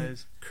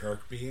was.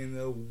 Kirk being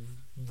the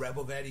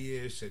rebel that he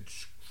is, said,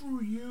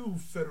 screw you,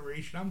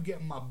 Federation, I'm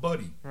getting my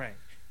buddy. Right.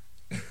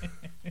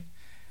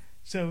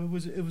 So it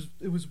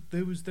was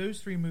those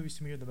 3 movies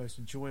to me are the most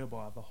enjoyable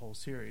of the whole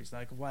series.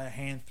 Like, why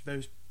hand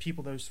those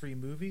people those 3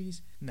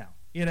 movies? No.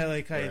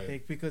 I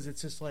think because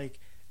it's just like,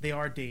 they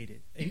are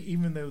dated,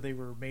 even though they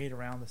were made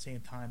around the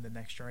same time the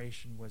Next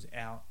Generation was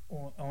out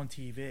on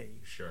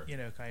TV. Sure.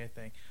 Kind of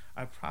thing.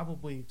 I'd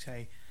probably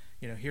say,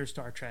 here's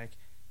Star Trek.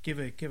 Give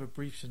a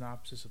brief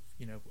synopsis of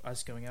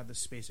us going out into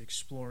space,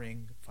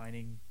 exploring,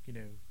 finding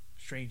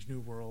strange new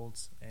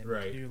worlds and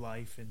new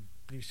life and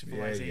new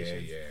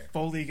civilizations. Yeah.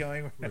 Boldly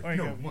going. No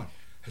one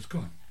has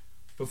gone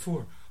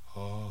before.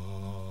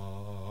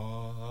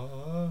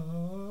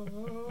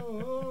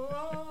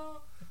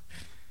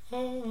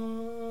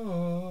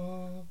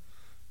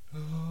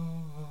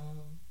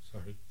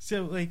 Sorry.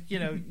 So, like,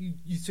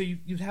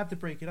 you'd have to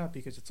break it up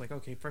because it's like,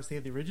 okay, first they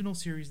had the original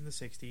series in the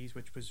 60s,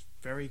 which was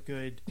very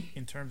good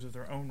in terms of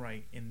their own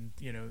right in,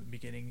 the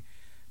beginning.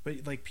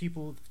 But, like,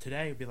 people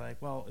today would be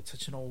like, well, it's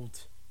such an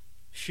old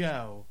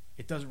show,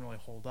 it doesn't really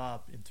hold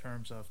up in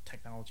terms of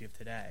technology of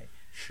today.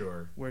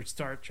 Sure. Where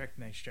Star Trek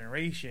Next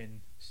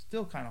Generation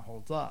still kind of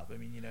holds up. I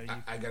mean,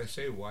 I gotta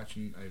say,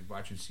 watching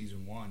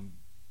season 1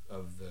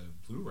 of the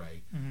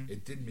Blu-ray, mm-hmm.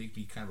 it did make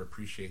me kind of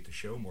appreciate the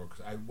show more,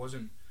 because I was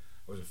a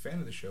fan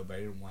of the show, but I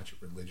didn't watch it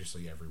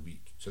religiously every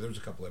week. So there was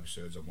a couple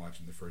episodes I'm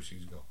watching the first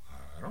season, go,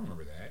 I don't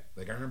remember that.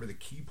 Like, I remember the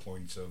key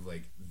points of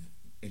like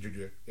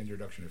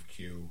introduction of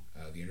Q,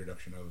 the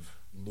introduction of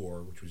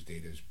Lore, which was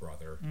Data's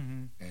brother,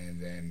 mm-hmm. and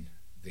then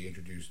they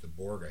introduced the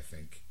Borg, I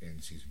think, in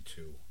season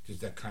 2.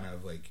 Just that kind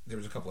of like, there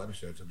was a couple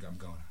episodes I'm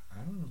going, I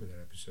don't remember that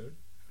episode.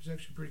 It was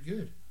actually pretty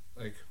good.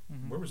 Like,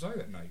 mm-hmm. where was I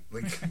that night?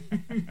 Like,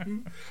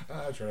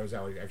 that's right, I was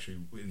out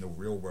actually in the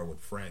real world with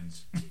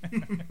friends.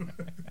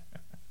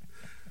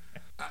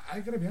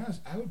 I gotta be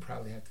honest, I would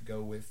probably have to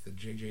go with the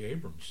J.J.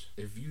 Abrams.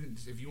 If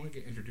you want to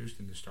get introduced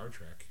into Star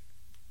Trek,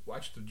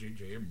 watch the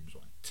J.J. Abrams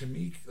one. To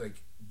me,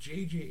 like,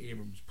 J.J.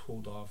 Abrams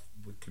pulled off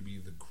what could be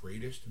the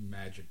greatest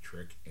magic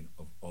trick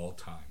of all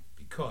time.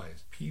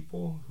 Because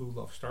people who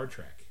love Star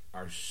Trek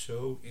are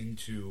so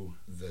into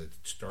the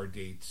star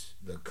dates,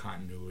 the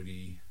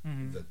continuity,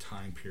 the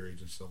time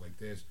periods and stuff like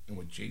this. And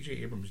what J.J.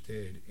 Abrams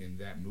did in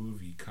that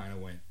movie kind of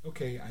went,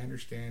 okay, I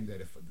understand that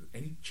if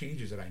any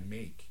changes that I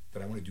make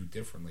that I want to do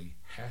differently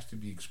has to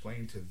be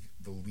explained to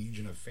the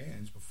legion of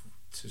fans before,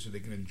 so they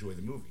can enjoy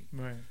the movie.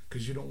 Right.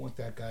 Because you don't want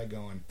that guy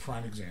going,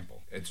 prime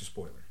example, it's a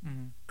spoiler.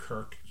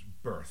 Kirk's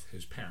birth,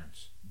 his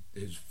parents,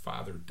 his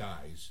father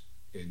dies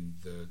in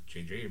the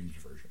J.J. Abrams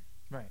version.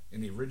 Right.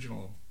 In the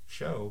original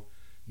show,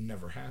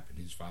 never happened.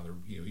 His father,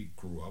 he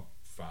grew up,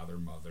 father,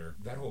 mother,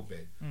 that whole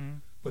bit.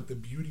 But the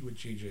beauty what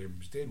J.J.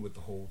 Abrams did with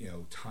the whole,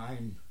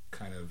 time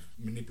kind of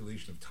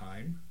manipulation of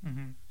time,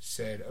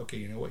 said, okay,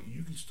 you know what?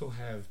 You can still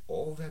have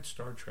all that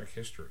Star Trek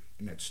history,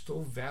 and that's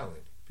still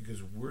valid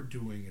because we're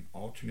doing an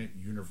alternate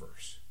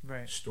universe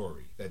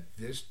story. That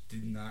this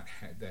did not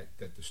have,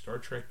 that the Star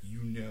Trek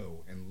you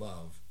know and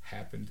love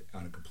happened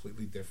on a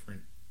completely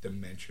different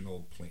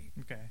dimensional plane.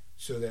 Okay.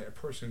 So that a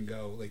person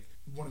go, like,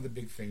 one of the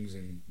big things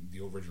in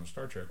the original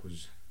Star Trek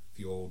was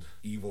the old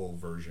evil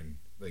version.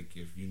 Like,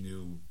 if you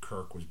knew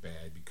Kirk was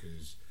bad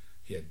because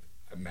he had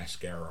a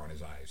mascara on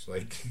his eyes,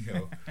 like,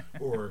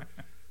 or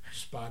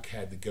Spock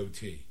had the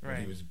goatee when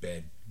he was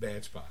bad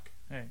Spock.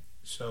 Right.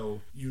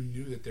 So you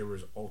knew that there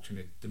was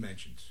alternate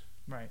dimensions.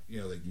 Right.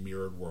 Like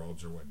mirrored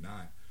worlds or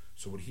whatnot.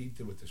 So what he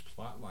did with this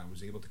plot line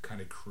was able to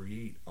kind of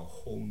create a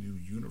whole new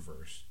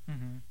universe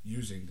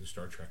using the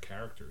Star Trek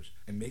characters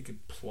and make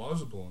it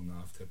plausible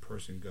enough that a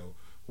person go,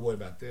 well, what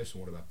about this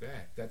and what about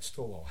that? That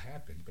still all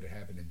happened, but it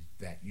happened in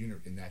that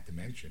in that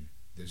dimension.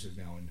 This is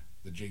now in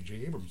the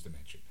J.J. Abrams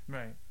dimension.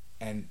 Right.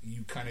 And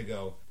you kind of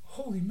go,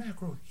 holy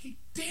mackerel,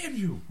 damn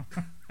you!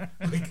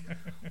 Like,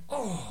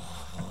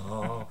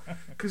 oh.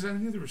 Because I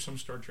knew there were some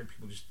Star Trek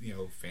people, just,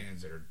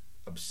 fans that are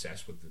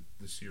obsessed with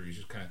the series,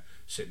 just kind of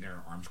sitting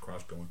there, arms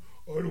crossed, going,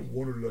 I don't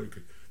want to like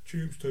it.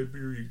 James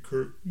Tiberian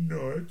Kirk,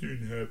 no, that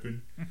didn't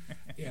happen.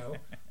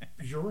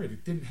 You're right,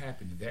 it didn't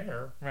happen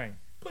there. Right.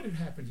 But it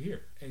happened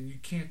here. And you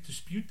can't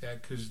dispute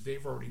that because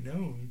they've already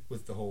known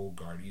with the whole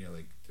Guardian,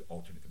 like the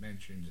alternate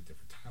dimensions, the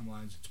different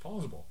timelines, it's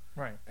plausible.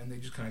 Right. And they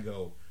just kind of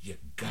go, you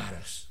got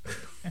us.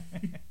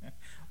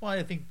 Well,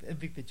 I think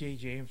the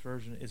J.J. Abrams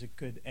version is a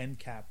good end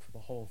cap for the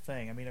whole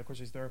thing. I mean, of course,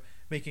 they're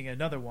making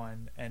another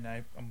one, and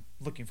I'm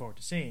looking forward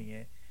to seeing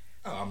it.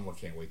 Oh, I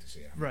can't wait to see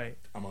it.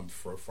 I'm on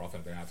froth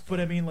at the mouth. But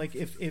I mean, like,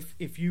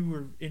 if you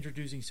were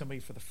introducing somebody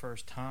for the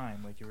first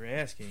time, like you were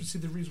asking. See,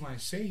 the reason why I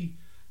say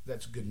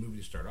that's a good movie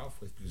to start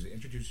off with, because it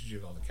introduces you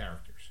to all the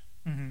characters.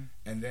 And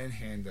then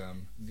hand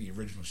them the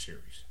original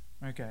series.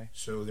 Okay.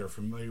 So they're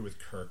familiar with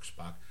Kirk,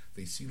 Spock.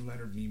 They see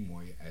Leonard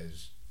Nimoy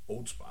as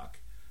old Spock.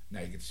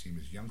 Now you get to see him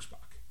as young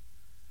Spock.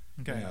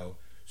 Okay.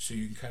 So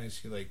you can kind of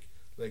see like,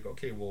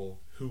 okay, well,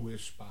 who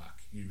is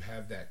Spock? You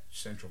have that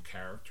central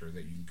character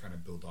that you can kind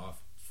of build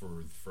off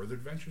for further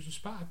adventures of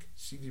Spock.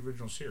 See the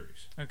original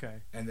series.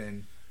 Okay. And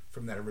then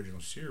from that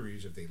original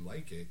series, if they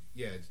like it,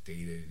 it's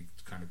dated,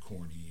 it's kind of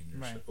corny,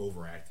 and there's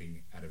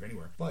overacting out of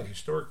anywhere. But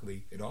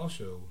historically, it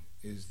also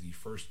is the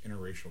first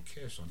interracial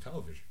kiss on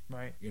television.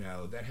 Right.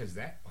 That has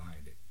that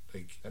behind it.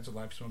 Like, that's a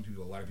lot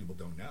of people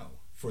don't know.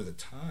 For the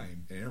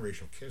time, an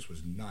interracial kiss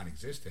was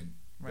non-existent.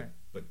 Right.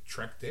 But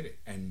Trek did it,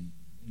 and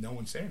no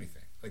one said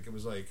anything. Like, it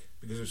was like,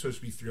 because it was supposed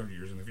to be 300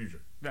 years in the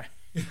future. Right.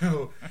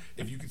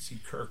 If you could see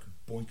Kirk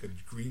boink a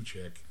green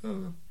chick,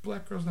 oh,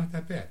 black girl's not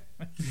that bad.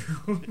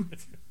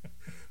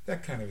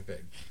 That kind of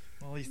thing.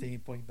 Well, at least they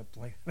ain't pointing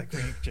the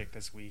green chick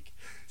this week.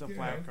 It's a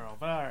black girl,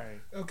 but all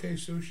right. Okay,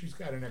 so she's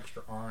got an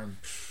extra arm.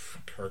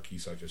 Kirk,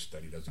 he's such a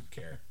stud, he doesn't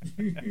care.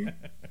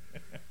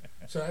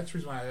 So that's the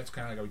reason why that's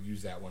kind of like I would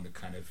use that one to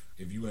kind of,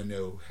 if you want to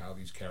know how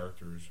these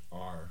characters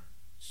are,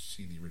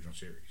 see the original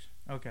series.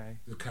 Okay.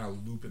 To kind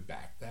of loop it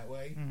back that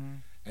way.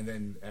 And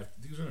then after,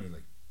 these are only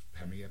like,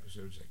 how many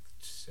episodes? Like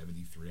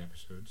 73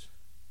 episodes?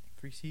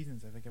 3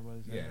 seasons, I think it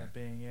was. Yeah.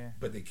 Being.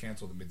 But they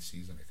canceled the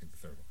mid-season, I think, the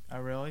third one.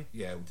 Oh, really?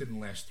 Yeah, it didn't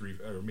last 3,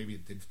 or maybe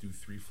it did do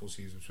 3 full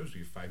seasons. It was supposed to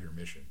be a 5-year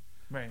mission.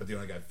 Right. But they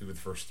only got through the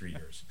first 3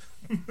 years.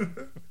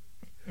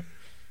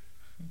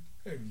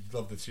 I'd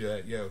love to see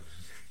that. Can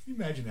you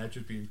imagine that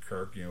just being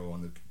Kirk,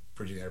 on the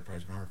bridge of the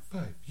Enterprise on our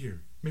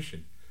 5-year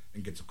mission,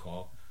 and gets a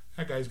call.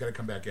 That guy's got to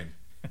come back in.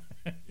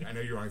 I know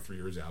you're only 3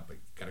 years out, but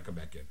got to come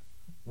back in.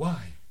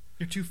 Why?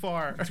 You're too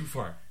far. You're too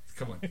far.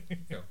 Come on.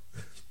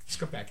 Just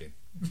come back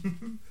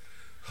in.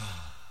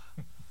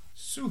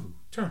 Sulu,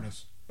 turn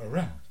us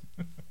around.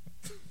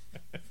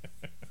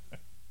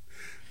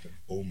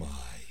 Oh my.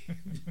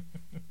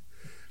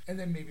 And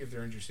then maybe if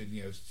they're interested,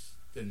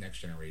 the next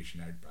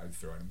generation, I'd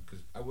throw at them,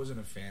 because I wasn't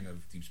a fan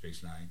of Deep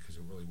Space Nine, because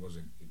it really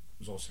wasn't. It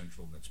was all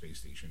central in that space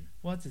station.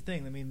 Well, that's the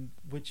thing. I mean,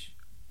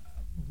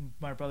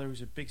 my brother,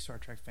 who's a big Star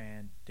Trek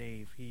fan,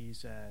 Dave,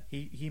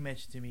 he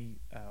mentioned to me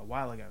a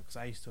while ago,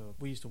 because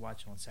we used to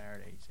watch it on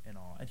Saturdays and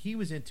all, and he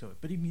was into it.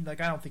 But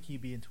I don't think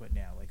he'd be into it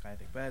now, like I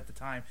think. But at the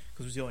time,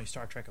 because it was the only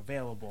Star Trek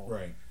available,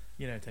 right?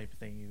 Type of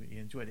thing, he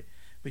enjoyed it.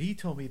 But he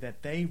told me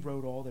that they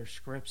wrote all their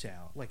scripts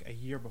out like a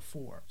year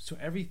before, so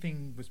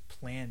everything was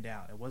planned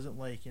out. It wasn't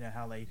like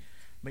how they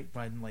might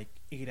run like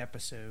 8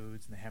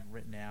 episodes and they have it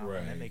written out,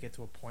 and then they get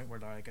to a point where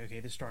they're like, okay,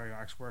 this story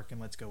arc's working,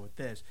 let's go with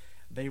this.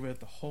 They wrote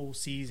the whole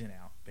season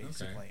out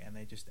basically, and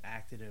they just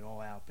acted it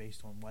all out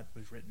based on what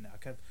was written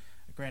out.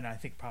 Granted, I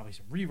think probably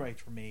some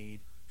rewrites were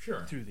made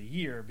through the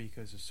year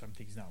because of some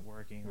things not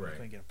working, or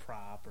couldn't get a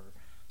prop or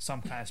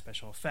some kind of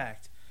special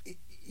effect.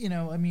 You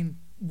know, I mean,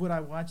 would I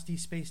watch Deep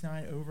Space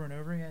Nine over and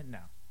over again? No.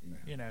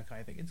 You know,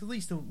 kind of thing. It's at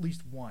least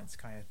once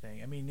kind of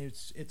thing. I mean,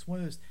 it's one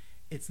of those.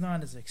 It's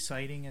not as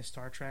exciting as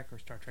Star Trek or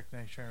Star Trek: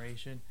 Next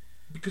Generation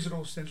because it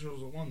all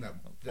centers on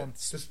the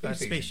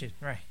space station,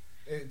 right?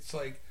 It's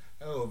like,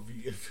 oh,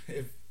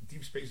 if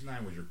Deep Space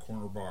Nine was your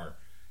corner bar,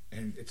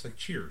 and it's like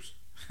Cheers,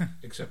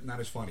 except not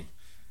as funny.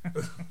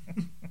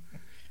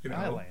 You know,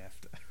 I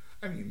laughed.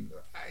 I mean,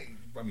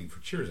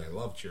 for Cheers, I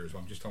love Cheers. But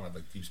I'm just talking about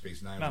like Deep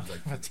Space Nine. Was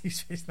like Deep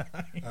Space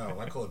Nine. Oh,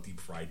 I call it Deep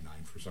Fried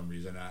Nine for some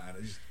reason.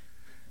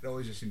 It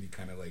always just seemed to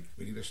kind of like,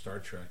 we need a Star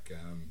Trek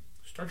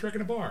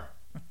in a bar.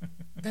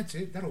 That's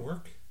it. That'll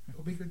work.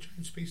 We'll make it a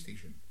giant space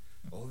station.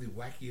 All the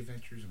wacky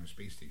adventures on a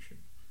space station.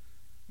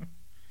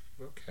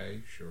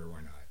 Okay, sure, why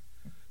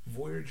not?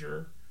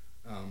 Voyager,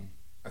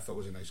 I thought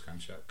was a nice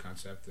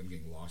concept. Them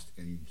getting lost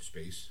in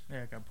space.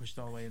 Yeah, got pushed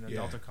all the way in the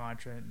Delta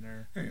Quadrant, and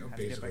they're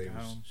basically it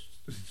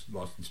was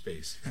lost in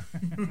space.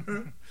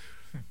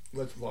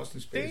 Lost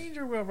in space.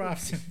 Danger, Will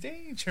Robinson.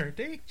 Danger,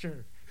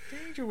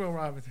 Will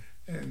Robinson.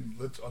 And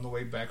on the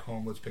way back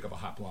home, let's pick up a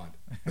hot blonde.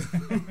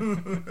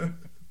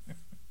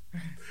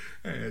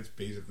 And that's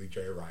basically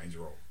Jay Ryan's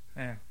role.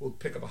 Yeah. We'll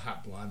pick up a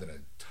hot blonde in a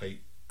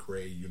tight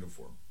gray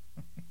uniform.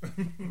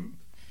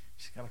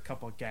 She's got a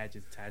couple of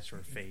gadgets attached to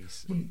her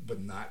face, but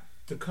not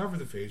to cover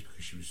the face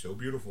because she was so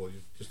beautiful.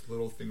 Just a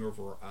little thing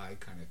over her eye,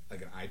 kind of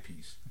like an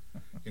eyepiece,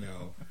 you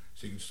know,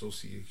 so you can still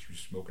see she was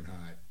smoking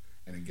hot,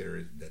 and then get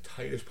her the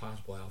tightest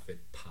possible outfit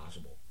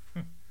possible.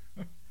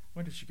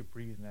 Wonder if she could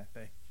breathe in that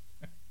thing.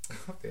 I'll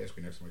have to ask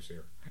her next time I see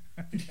her.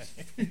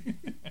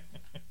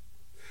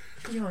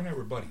 Because her and I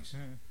were buddies.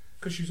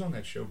 Because she's on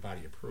that show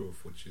Body of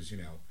Proof, which is, you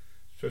know,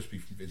 supposed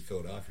to be in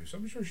Philadelphia, so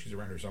I'm sure she's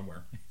around here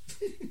somewhere.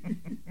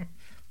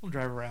 We'll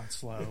drive around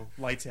slow,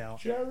 lights out.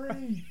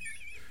 Jerry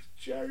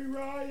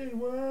Ryan,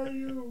 where are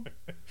you?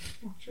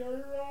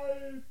 Jerry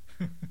Ryan,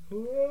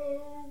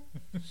 hello,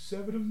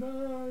 7 of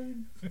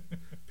 9,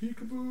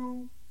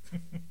 peekaboo.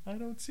 I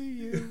don't see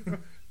you.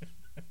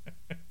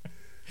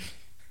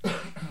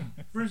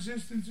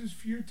 Resistance is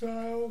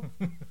futile.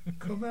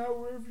 Come out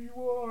wherever you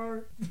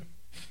are.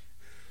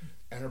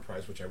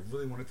 Enterprise, which I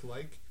really wanted to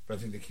like, but I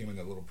think they came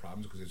into little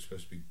problems because it's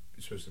supposed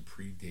to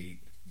predate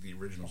the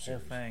original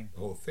series, the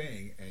whole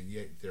thing, and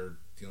yet they're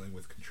dealing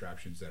with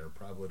contraptions that are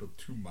probably a little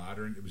too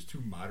modern. It was too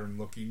modern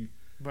looking,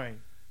 right,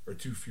 or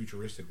too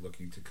futuristic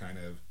looking to kind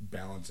of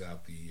balance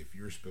out if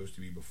you're supposed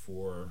to be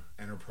before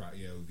Enterprise,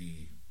 you know,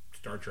 the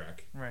Star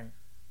Trek, right.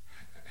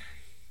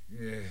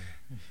 Yeah.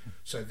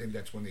 So I think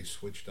that's when they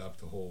switched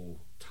up the whole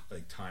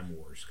like Time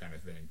Wars kind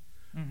of thing,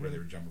 where they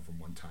were jumping from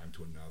one time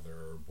to another,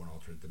 or one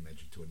alternate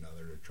dimension to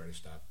another,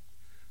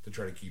 to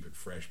try to keep it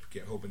fresh,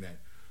 hoping that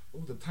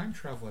the time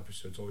travel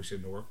episodes always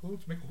seem to work. Well,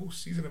 let's make a whole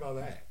season about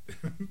that.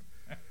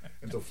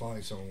 Until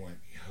finally someone went,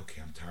 yeah,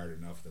 okay, I'm tired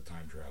enough of the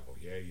time travel.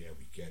 Yeah,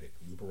 we get it.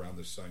 Loop around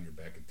the sun, you're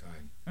back in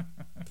time.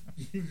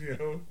 You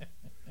know.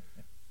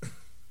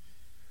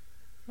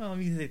 Well, I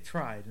mean, they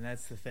tried, and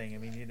that's the thing. I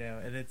mean, you know,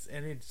 and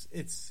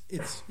it's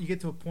you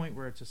get to a point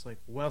where it's just like,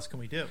 what else can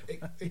we do?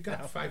 It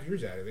got 5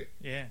 years out of it.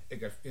 Yeah. It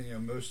got, you know,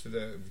 most of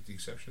with the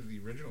exception of the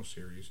original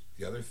series,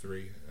 the other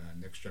three,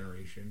 Next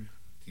Generation,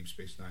 Deep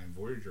Space Nine,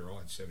 Voyager, all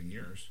had 7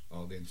 years.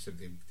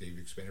 They've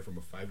expanded from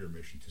a 5-year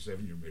mission to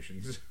 7-year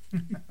missions.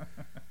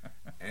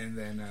 And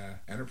then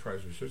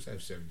Enterprise was supposed to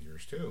have 7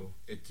 years too.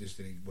 It just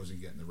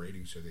wasn't getting the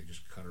ratings, so they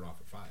just cut it off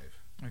at 5.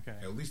 Okay.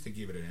 At least they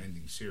gave it an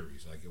ending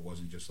series. Like, it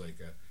wasn't just like,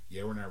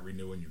 we're not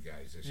renewing you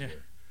guys this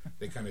year.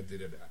 They kind of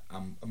did it.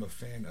 I'm a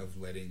fan of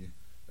letting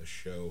a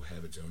show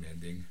have its own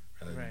ending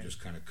rather than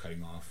just kind of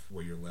cutting off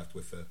where you're left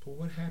with but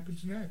what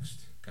happens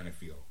next kind of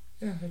feel.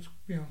 Yeah, that's,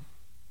 you know,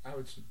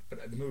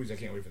 but the movies, I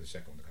can't wait for the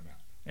second one to come out.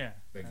 Yeah.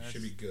 Like, it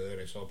should be good.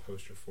 I saw a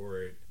poster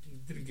for it.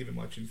 Didn't give it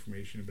much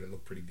information, but it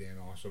looked pretty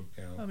damn awesome.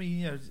 You know?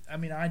 I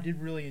mean, I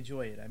did really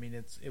enjoy it. I mean,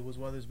 it was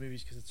one of those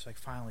movies because it's like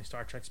finally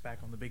Star Trek's back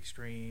on the big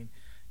screen.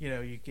 You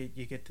know, you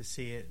get to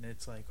see it, and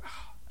it's like,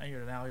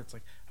 now it's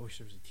like, I wish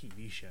there was a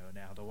TV show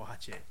now to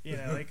watch it. You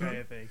know, that kind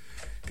of thing.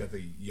 Got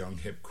the young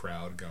hip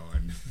crowd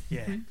going.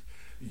 Yeah.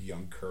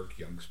 Young Kirk,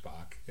 young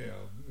Spock. You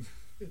know,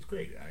 it's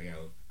great.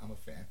 I'm a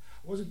fan.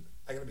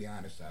 I gotta be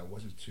honest, I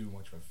wasn't too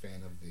much of a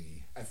fan of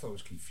I thought it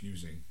was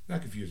confusing.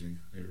 Not confusing,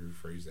 maybe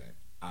rephrase that.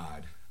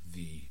 Odd.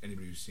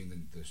 Anybody who's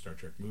seen the Star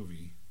Trek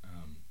movie,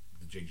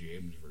 the J.J.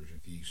 Abrams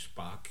version, the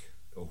Spock,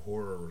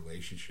 horror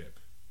relationship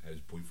as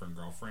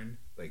boyfriend-girlfriend,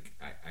 like,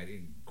 I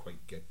didn't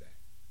quite get that.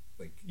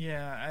 Like,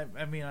 yeah,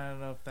 I mean, I don't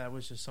know if that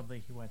was just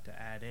something he went to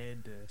add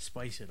in to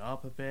spice it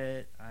up a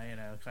bit, kind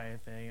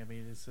of thing. I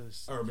mean, it's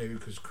just... Or maybe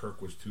because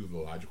Kirk was the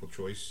logical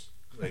choice.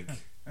 Like,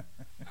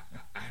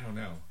 I I don't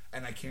know.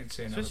 And I can't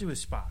say especially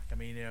with Spock. I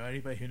mean,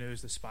 anybody who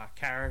knows the Spock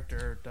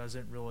character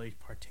doesn't really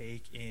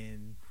partake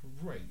in.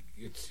 Right.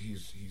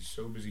 He's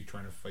so busy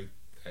trying to fight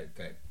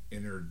that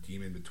inner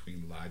demon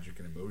between logic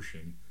and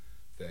emotion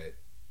that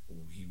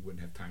he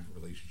wouldn't have time for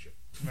relationship.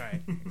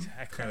 Right.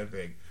 Exactly. Kind of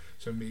thing.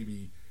 So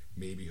maybe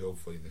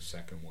hopefully in the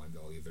second one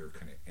they'll either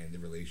kind of end the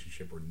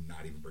relationship or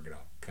not even bring it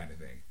up, kind of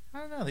thing. I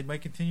don't know. They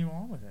might continue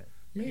on with it.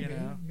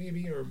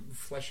 Maybe, or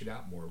flesh it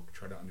out more.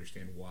 Try to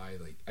understand why.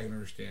 Like, I can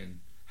understand.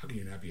 How can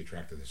you not be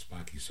attracted to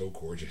Spock? He's so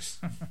gorgeous.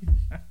 But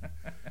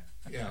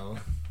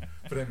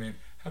I mean,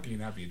 how can you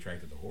not be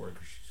attracted to Uhura?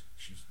 Because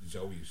she's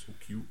Zoe is so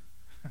cute.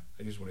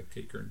 I just want to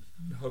take her and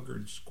hug her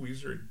and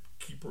squeeze her and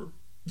keep her.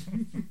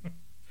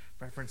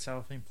 Reference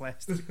cellophane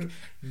plastic.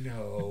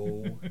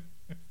 No,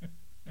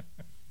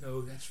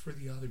 that's for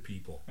the other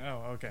people.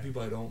 Oh, okay.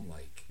 People I don't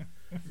like.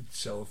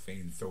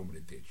 Cellophane, throw them in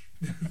a ditch.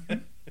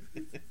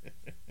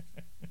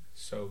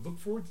 So look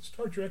forward to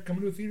Star Trek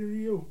coming to a theater near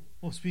you.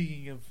 Well,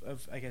 speaking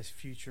of I guess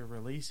future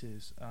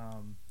releases,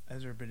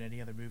 has there been any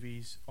other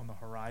movies on the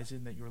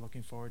horizon that you were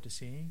looking forward to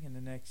seeing in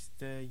the next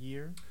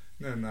year?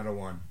 No, not a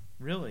one.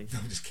 Really? No,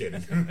 I'm just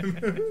kidding.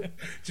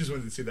 Just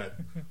wanted to see that.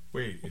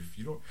 Wait, if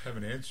you don't have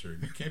an answer,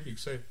 you can't be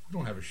excited. We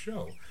don't have a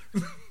show.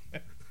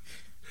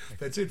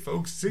 That's it,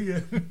 folks. See ya.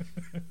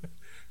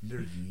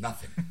 There's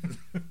nothing.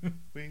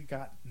 We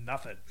got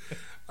nothing.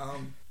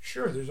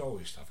 Sure, there's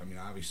always stuff. I mean,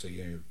 obviously,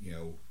 you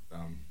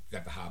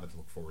got The Hobbit to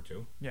look forward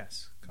to.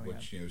 Yes.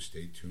 Which,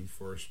 stay tuned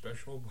for a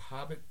special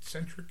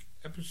Hobbit-centric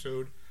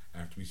episode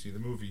after we see the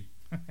movie.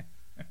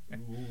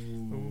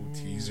 Ooh,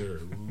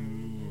 teaser.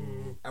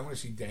 Ooh. I want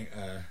to see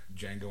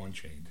Django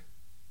Unchained.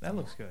 That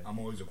looks good. I'm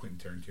always a Quentin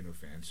Tarantino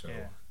fan, so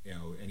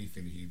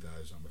anything that he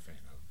does, I'm a fan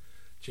of.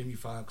 Jamie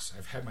Foxx,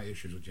 I've had my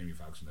issues with Jamie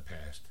Foxx in the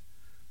past.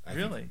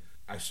 Really?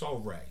 I saw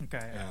Ray,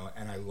 okay,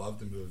 and I loved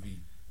the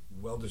movie.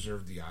 Well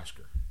deserved the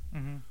Oscar.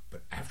 Mm-hmm.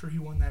 But after he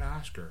won that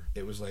Oscar,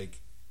 it was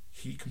like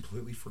he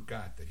completely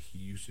forgot that he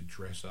used to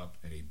dress up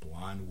in a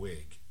blonde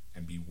wig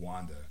and be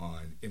Wanda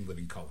in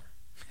Living Color.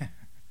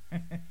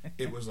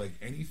 It was like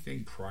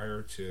anything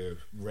prior to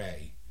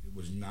Ray, it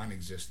was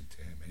non-existent to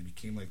him, and he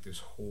became like this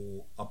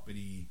whole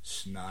uppity,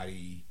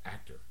 snotty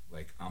actor.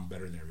 Like, I'm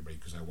better than everybody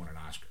because I won an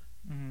Oscar.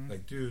 Mm-hmm.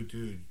 Like,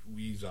 dude,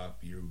 wheeze up.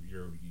 You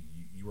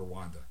were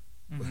Wanda.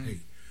 Mm-hmm. Like,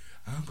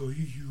 I'm gonna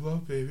eat you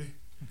up, baby.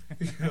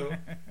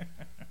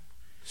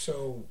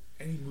 So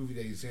any movie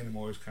that he's in, I'm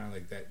always kind of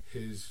like that.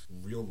 His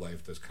real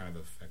life does kind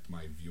of affect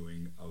my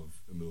viewing of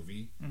the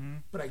movie, mm-hmm.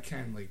 but I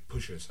can like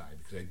push it aside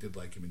because I did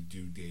like him in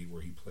Due Date,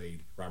 where he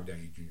played Robert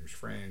Downey Jr.'s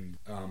friend.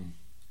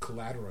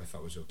 Collateral, I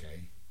thought was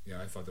okay.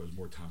 I thought that was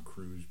more Tom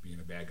Cruise being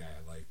a bad guy.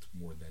 I liked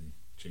more than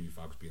Jamie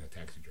Foxx being a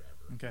taxi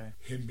driver. Okay,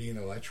 him being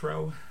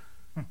Electro.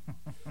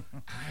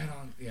 I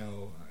don't,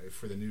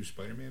 for the new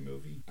Spider-Man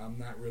movie, I'm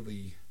not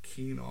really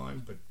keen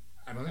on, but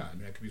I don't know. I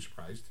mean, I could be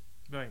surprised.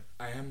 Right.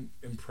 I am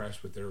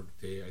impressed with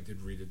I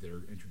did read that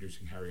they're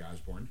introducing Harry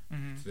Osborn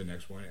mm-hmm. to the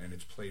next one, and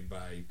it's played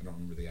by, I don't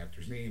remember the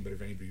actor's name, but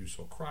if anybody who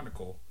saw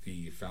Chronicle,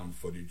 the found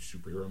footage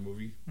superhero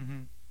movie, mm-hmm.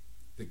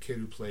 the kid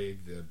who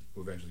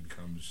who eventually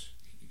becomes,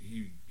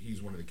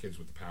 he's one of the kids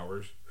with the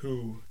powers,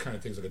 who kind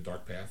of takes like a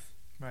dark path.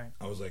 Right.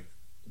 I was like,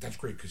 that's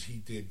great, because he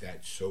did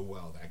that so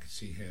well that I could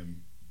see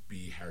him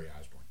be Harry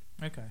Osborn.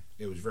 Okay.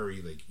 It was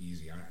very like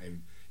easy.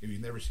 If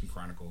you've never seen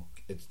Chronicle,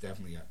 it's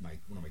definitely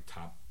one of my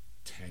top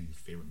 10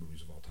 favorite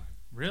movies of all time.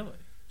 Really?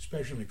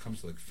 Especially when it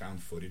comes to like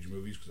found footage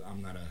movies, because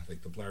I'm not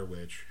like the Blair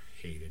Witch,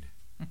 hated.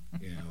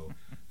 The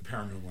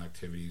Paranormal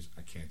Activities,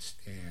 I can't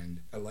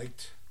stand. I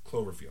liked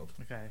Cloverfield.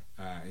 Okay.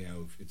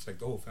 It's like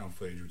the whole found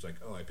footage where it's like,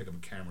 oh, I pick up a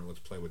camera, let's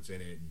play what's in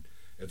it, and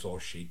it's all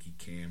shaky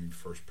cam,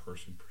 first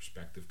person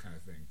perspective kind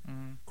of thing.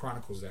 Mm-hmm.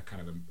 Chronicle's that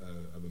kind of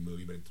a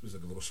movie, but it was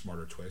like a little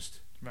smarter twist.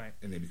 Right.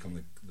 And they become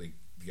like they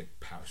get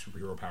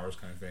superhero powers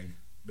kind of thing.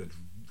 But it's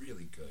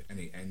really good. And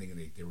the ending, and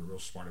they were real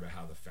smart about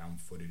how the found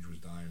footage was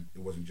done.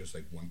 It wasn't just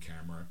like one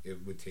camera.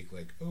 It would take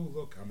like, oh,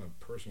 look, I'm a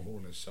person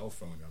holding a cell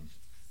phone, and I'm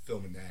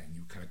filming that, and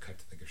you kind of cut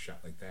to like a shot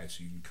like that,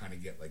 so you can kind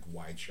of get like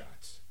wide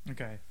shots.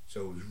 Okay.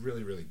 So it was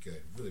really, really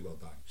good. Really well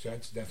done. So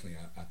that's definitely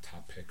a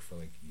top pick for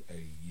like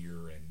a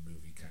year-end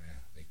movie, kind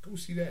of like, go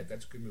see that.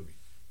 That's a good movie.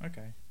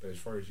 Okay. But as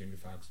far as Jamie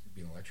Foxx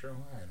being Electro,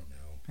 I don't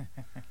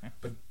know.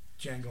 But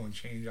Django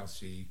Unchained, I'll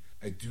see.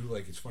 I do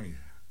like, it's funny,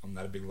 I'm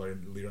not a big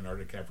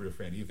Leonardo DiCaprio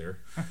fan either.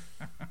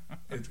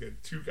 It's got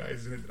two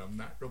guys in it that I'm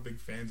not real big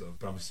fans of,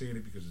 but I'm seeing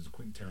it because it's a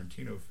Quentin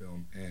Tarantino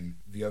film, and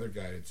the other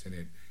guy that's in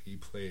it, he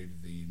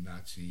played the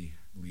Nazi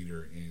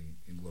leader in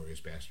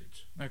Inglourious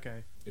Basterds.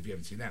 Okay. If you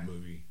haven't seen that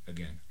movie,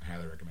 again, I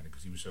highly recommend it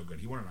because he was so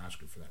good. He won an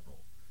Oscar for that role.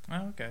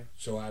 Oh, okay.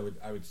 So I would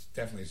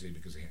definitely say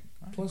because of him.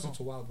 Plus, It's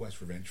a Wild West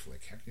revenge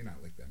flick. How can you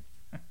not like them?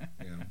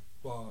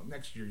 Well,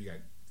 next year you got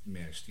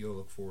Man of Steel to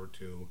look forward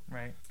to.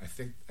 Right. I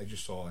think I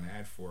just saw an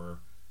ad for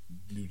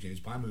a new James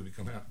Bond movie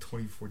coming out in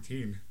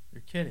 2014.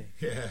 You're kidding?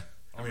 Yeah.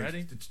 Already? I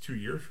mean, it's 2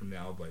 years from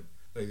now, but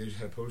like they just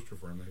had a poster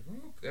for him. Like,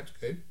 oh, that's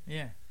good.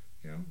 Yeah.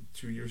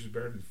 2 years is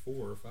better than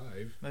 4 or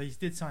 5. Well, he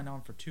did sign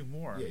on for 2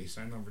 more. Yeah, he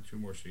signed on for 2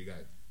 more, so you got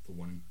the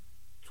one in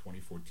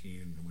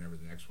 2014 and whenever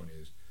the next one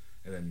is.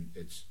 and then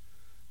it's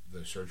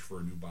the search for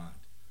a new Bond.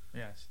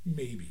 Yes.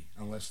 Maybe,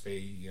 unless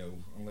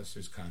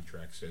his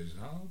contract says,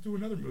 I'll do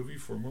another movie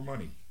for more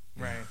money.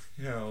 Right.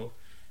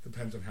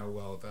 Depends on how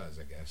well it does,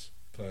 I guess.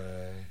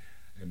 But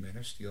Man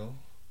of Steel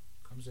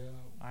comes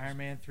out. Iron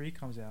Man 3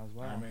 comes out as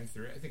well. Iron Man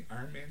 3. I think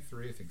Iron Man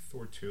 3. I think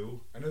Thor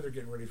 2. I know they're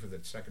getting ready for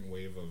that second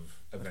wave of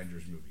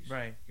Avengers movies.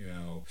 Right.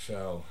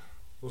 So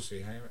we'll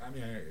see.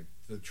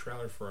 The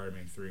trailer for Iron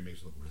Man 3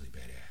 makes it look really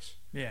badass.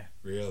 Yeah.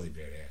 Really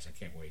badass. I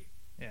can't wait.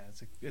 Yeah,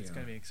 it's going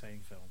to be an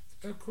exciting film.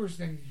 Of course,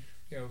 then,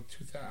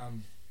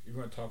 2000, you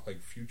want to talk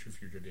like future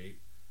date.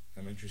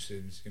 I'm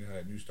interested in seeing how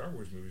that new Star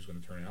Wars movie is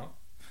going to turn out.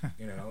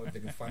 If they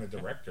can find a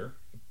director.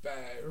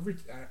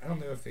 I don't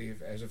know if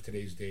they've, as of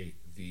today's date,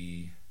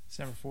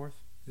 December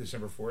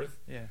 4th?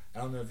 Yeah. I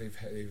don't know if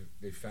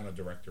they've found a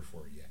director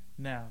for it yet.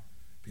 No.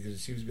 Because it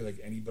seems to be like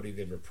anybody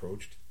they've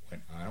approached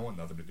went, I don't want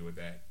nothing to do with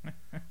that.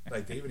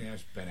 Like, they even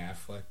asked Ben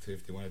Affleck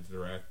if they wanted to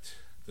direct.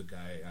 The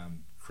guy,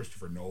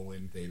 Christopher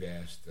Nolan. They've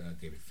asked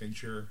David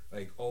Fincher.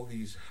 Like, all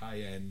these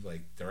high-end,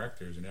 like,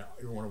 directors, and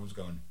every one of them's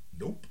going,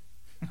 nope,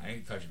 I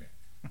ain't touching it.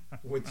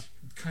 Which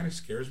kind of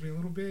scares me a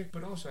little bit,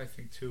 but also I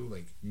think too,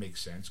 like,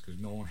 makes sense because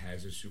Nolan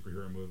has his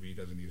superhero movie. He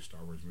doesn't need a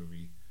Star Wars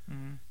movie.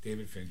 Mm-hmm.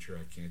 David Fincher,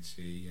 I can't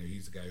see.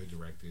 He's the guy who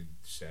directed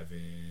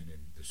Seven and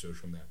The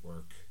Social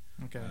Network.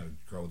 Okay.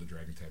 Girl with the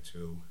Dragon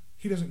Tattoo.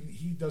 He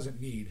doesn't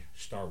need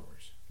Star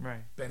Wars.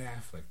 Right. Ben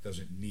Affleck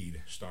doesn't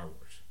need Star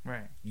Wars.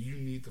 Right. You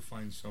need to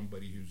find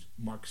somebody who's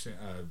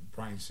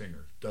Bryan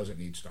Singer doesn't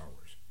need Star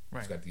Wars. Right.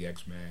 He's got the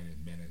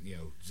X-Men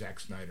and Zack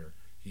Snyder.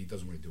 He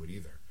doesn't want to do it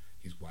either.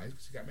 He's wise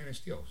because he got Man of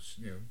Steel,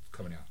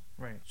 coming out.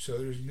 Right. So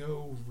there's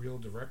no real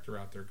director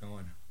out there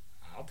going,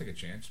 I'll take a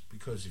chance,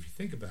 because if you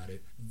think about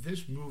it,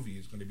 this movie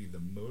is going to be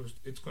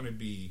it's going to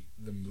be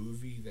the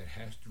movie that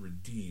has to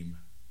redeem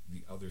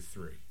the other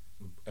three,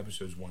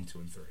 episodes 1, 2,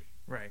 and 3.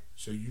 Right.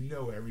 So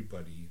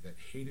everybody that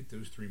hated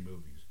those 3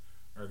 movies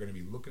are going to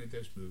be looking at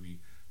this movie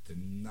to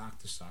knock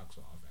the socks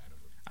off out of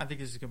it. I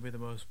think this is going to be the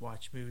most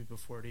watched movie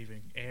before it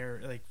even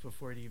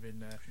before it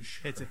even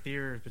hits a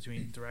theater,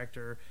 between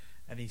director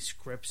and these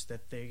scripts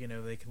that they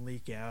can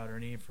leak out, or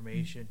any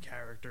information,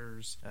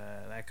 characters,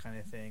 that kind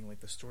of thing, like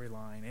the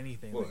storyline,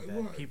 anything like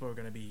that. People are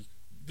going to be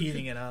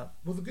eating it up.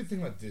 Well, the good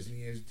thing about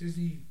Disney is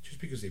just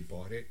because they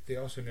bought it, they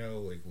also know,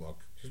 like, look,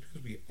 just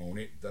because we own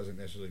it doesn't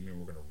necessarily mean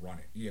we're going to run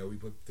it. We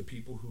put the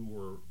people who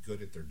were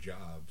good at their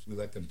jobs, we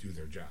let them do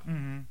their job.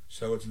 Mm-hmm.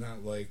 So it's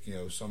not like,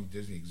 some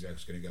Disney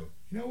exec's going to go,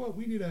 you know what,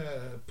 we need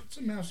to put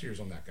some mouse ears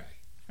on that guy.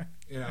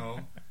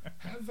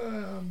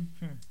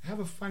 Have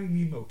a Finding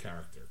Nemo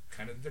character.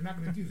 They're not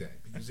going to do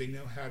that because they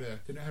know how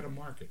to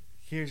market.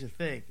 Here's the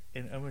thing: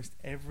 in almost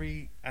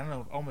every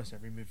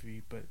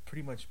movie, but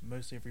pretty much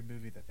most every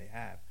movie that they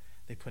have,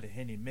 they put a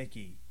Hinny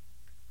Mickey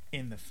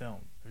in the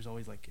film. There's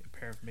always like a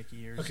pair of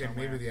Mickey ears. Okay,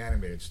 somewhere. maybe the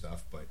animated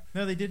stuff, but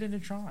no, they did it in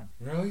Tron.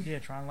 Really? Yeah,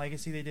 Tron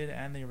Legacy they did,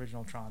 and the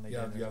original Tron they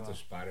did. You have to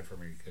spot it for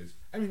me because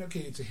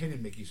it's a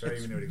hidden Mickey, so I don't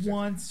even know what exactly.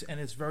 Once, and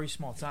it's very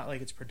small. It's not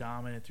like it's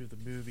predominant through the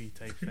movie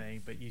type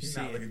thing, but you see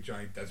not like a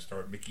giant Death Star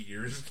with Mickey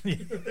ears.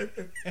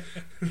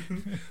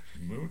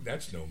 Moon?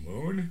 That's no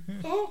moon.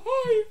 Oh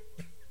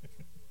hi!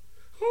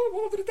 Oh,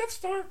 welcome to the Death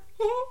Star.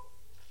 Oh.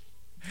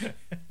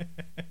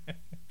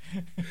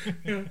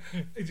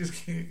 I just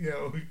can't.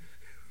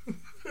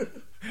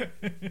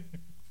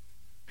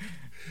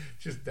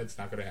 Just that's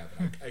not going to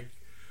happen.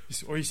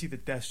 Or you see the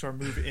Death Star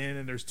move in,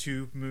 and there's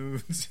 2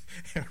 moons.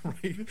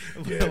 Right?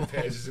 It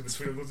passes in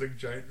between. It looks like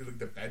giant, like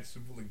the bat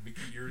symbol, like Mickey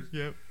ears.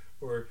 Yep.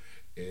 Or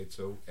it's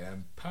an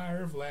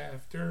empire of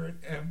laughter, an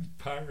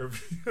empire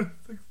of.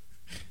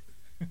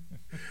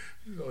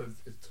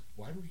 It's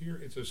why do we hear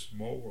 "It's a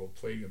Small World"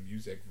 playing a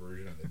music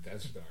version of the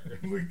Death Star?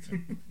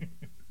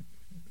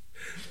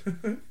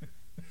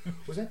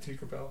 Was that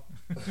Tinkerbell?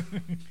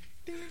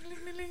 Ding,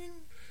 ding, ding, ding.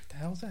 The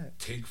hell's that?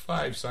 Tink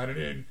 5, sign it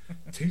in.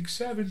 Tink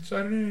 7,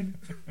 sign it in.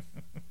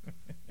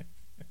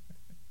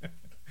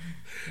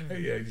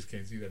 Yeah, I just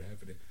can't see that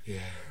happening. Yeah.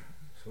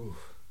 Ooh.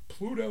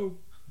 Pluto.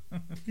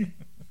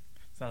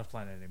 It's not a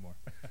planet anymore.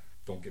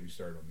 Don't get me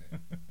started on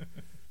that.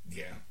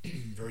 Yeah.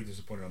 Very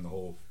disappointed on the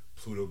whole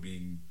Pluto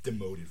being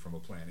demoted from a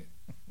planet.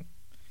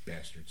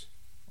 Bastards.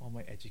 All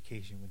my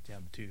education went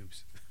down the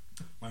tubes.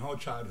 My whole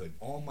childhood,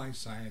 all my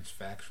science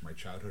facts from my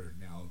childhood are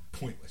now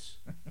pointless.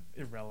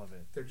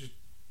 Irrelevant. They're just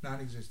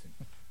non-existent.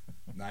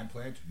 9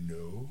 planets?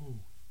 No.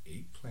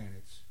 8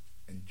 planets.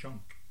 And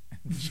junk.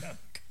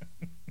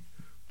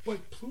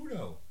 But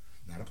Pluto,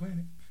 not a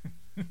planet.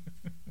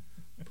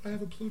 But I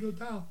have a Pluto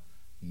doll,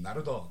 not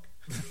a dog.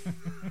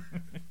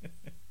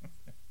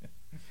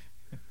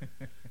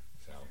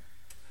 So,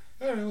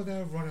 all right, well,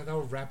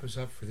 that'll wrap us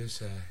up for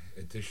this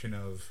edition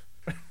of...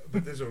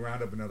 But this will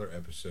round up another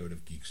episode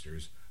of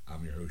Geeksters.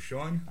 I'm your host,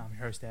 Sean. I'm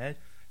your host, Ed.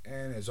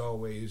 And as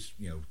always,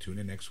 tune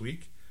in next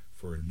week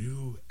for a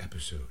new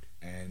episode.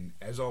 And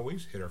as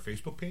always, hit our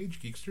Facebook page,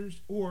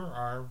 Geeksters, or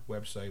our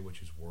website,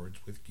 which is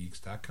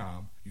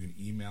wordswithgeeks.com. You can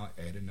email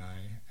Ed and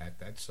I at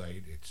that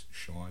site. It's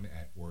Sean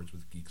at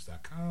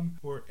wordswithgeeks.com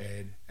or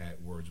Ed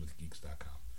at wordswithgeeks.com.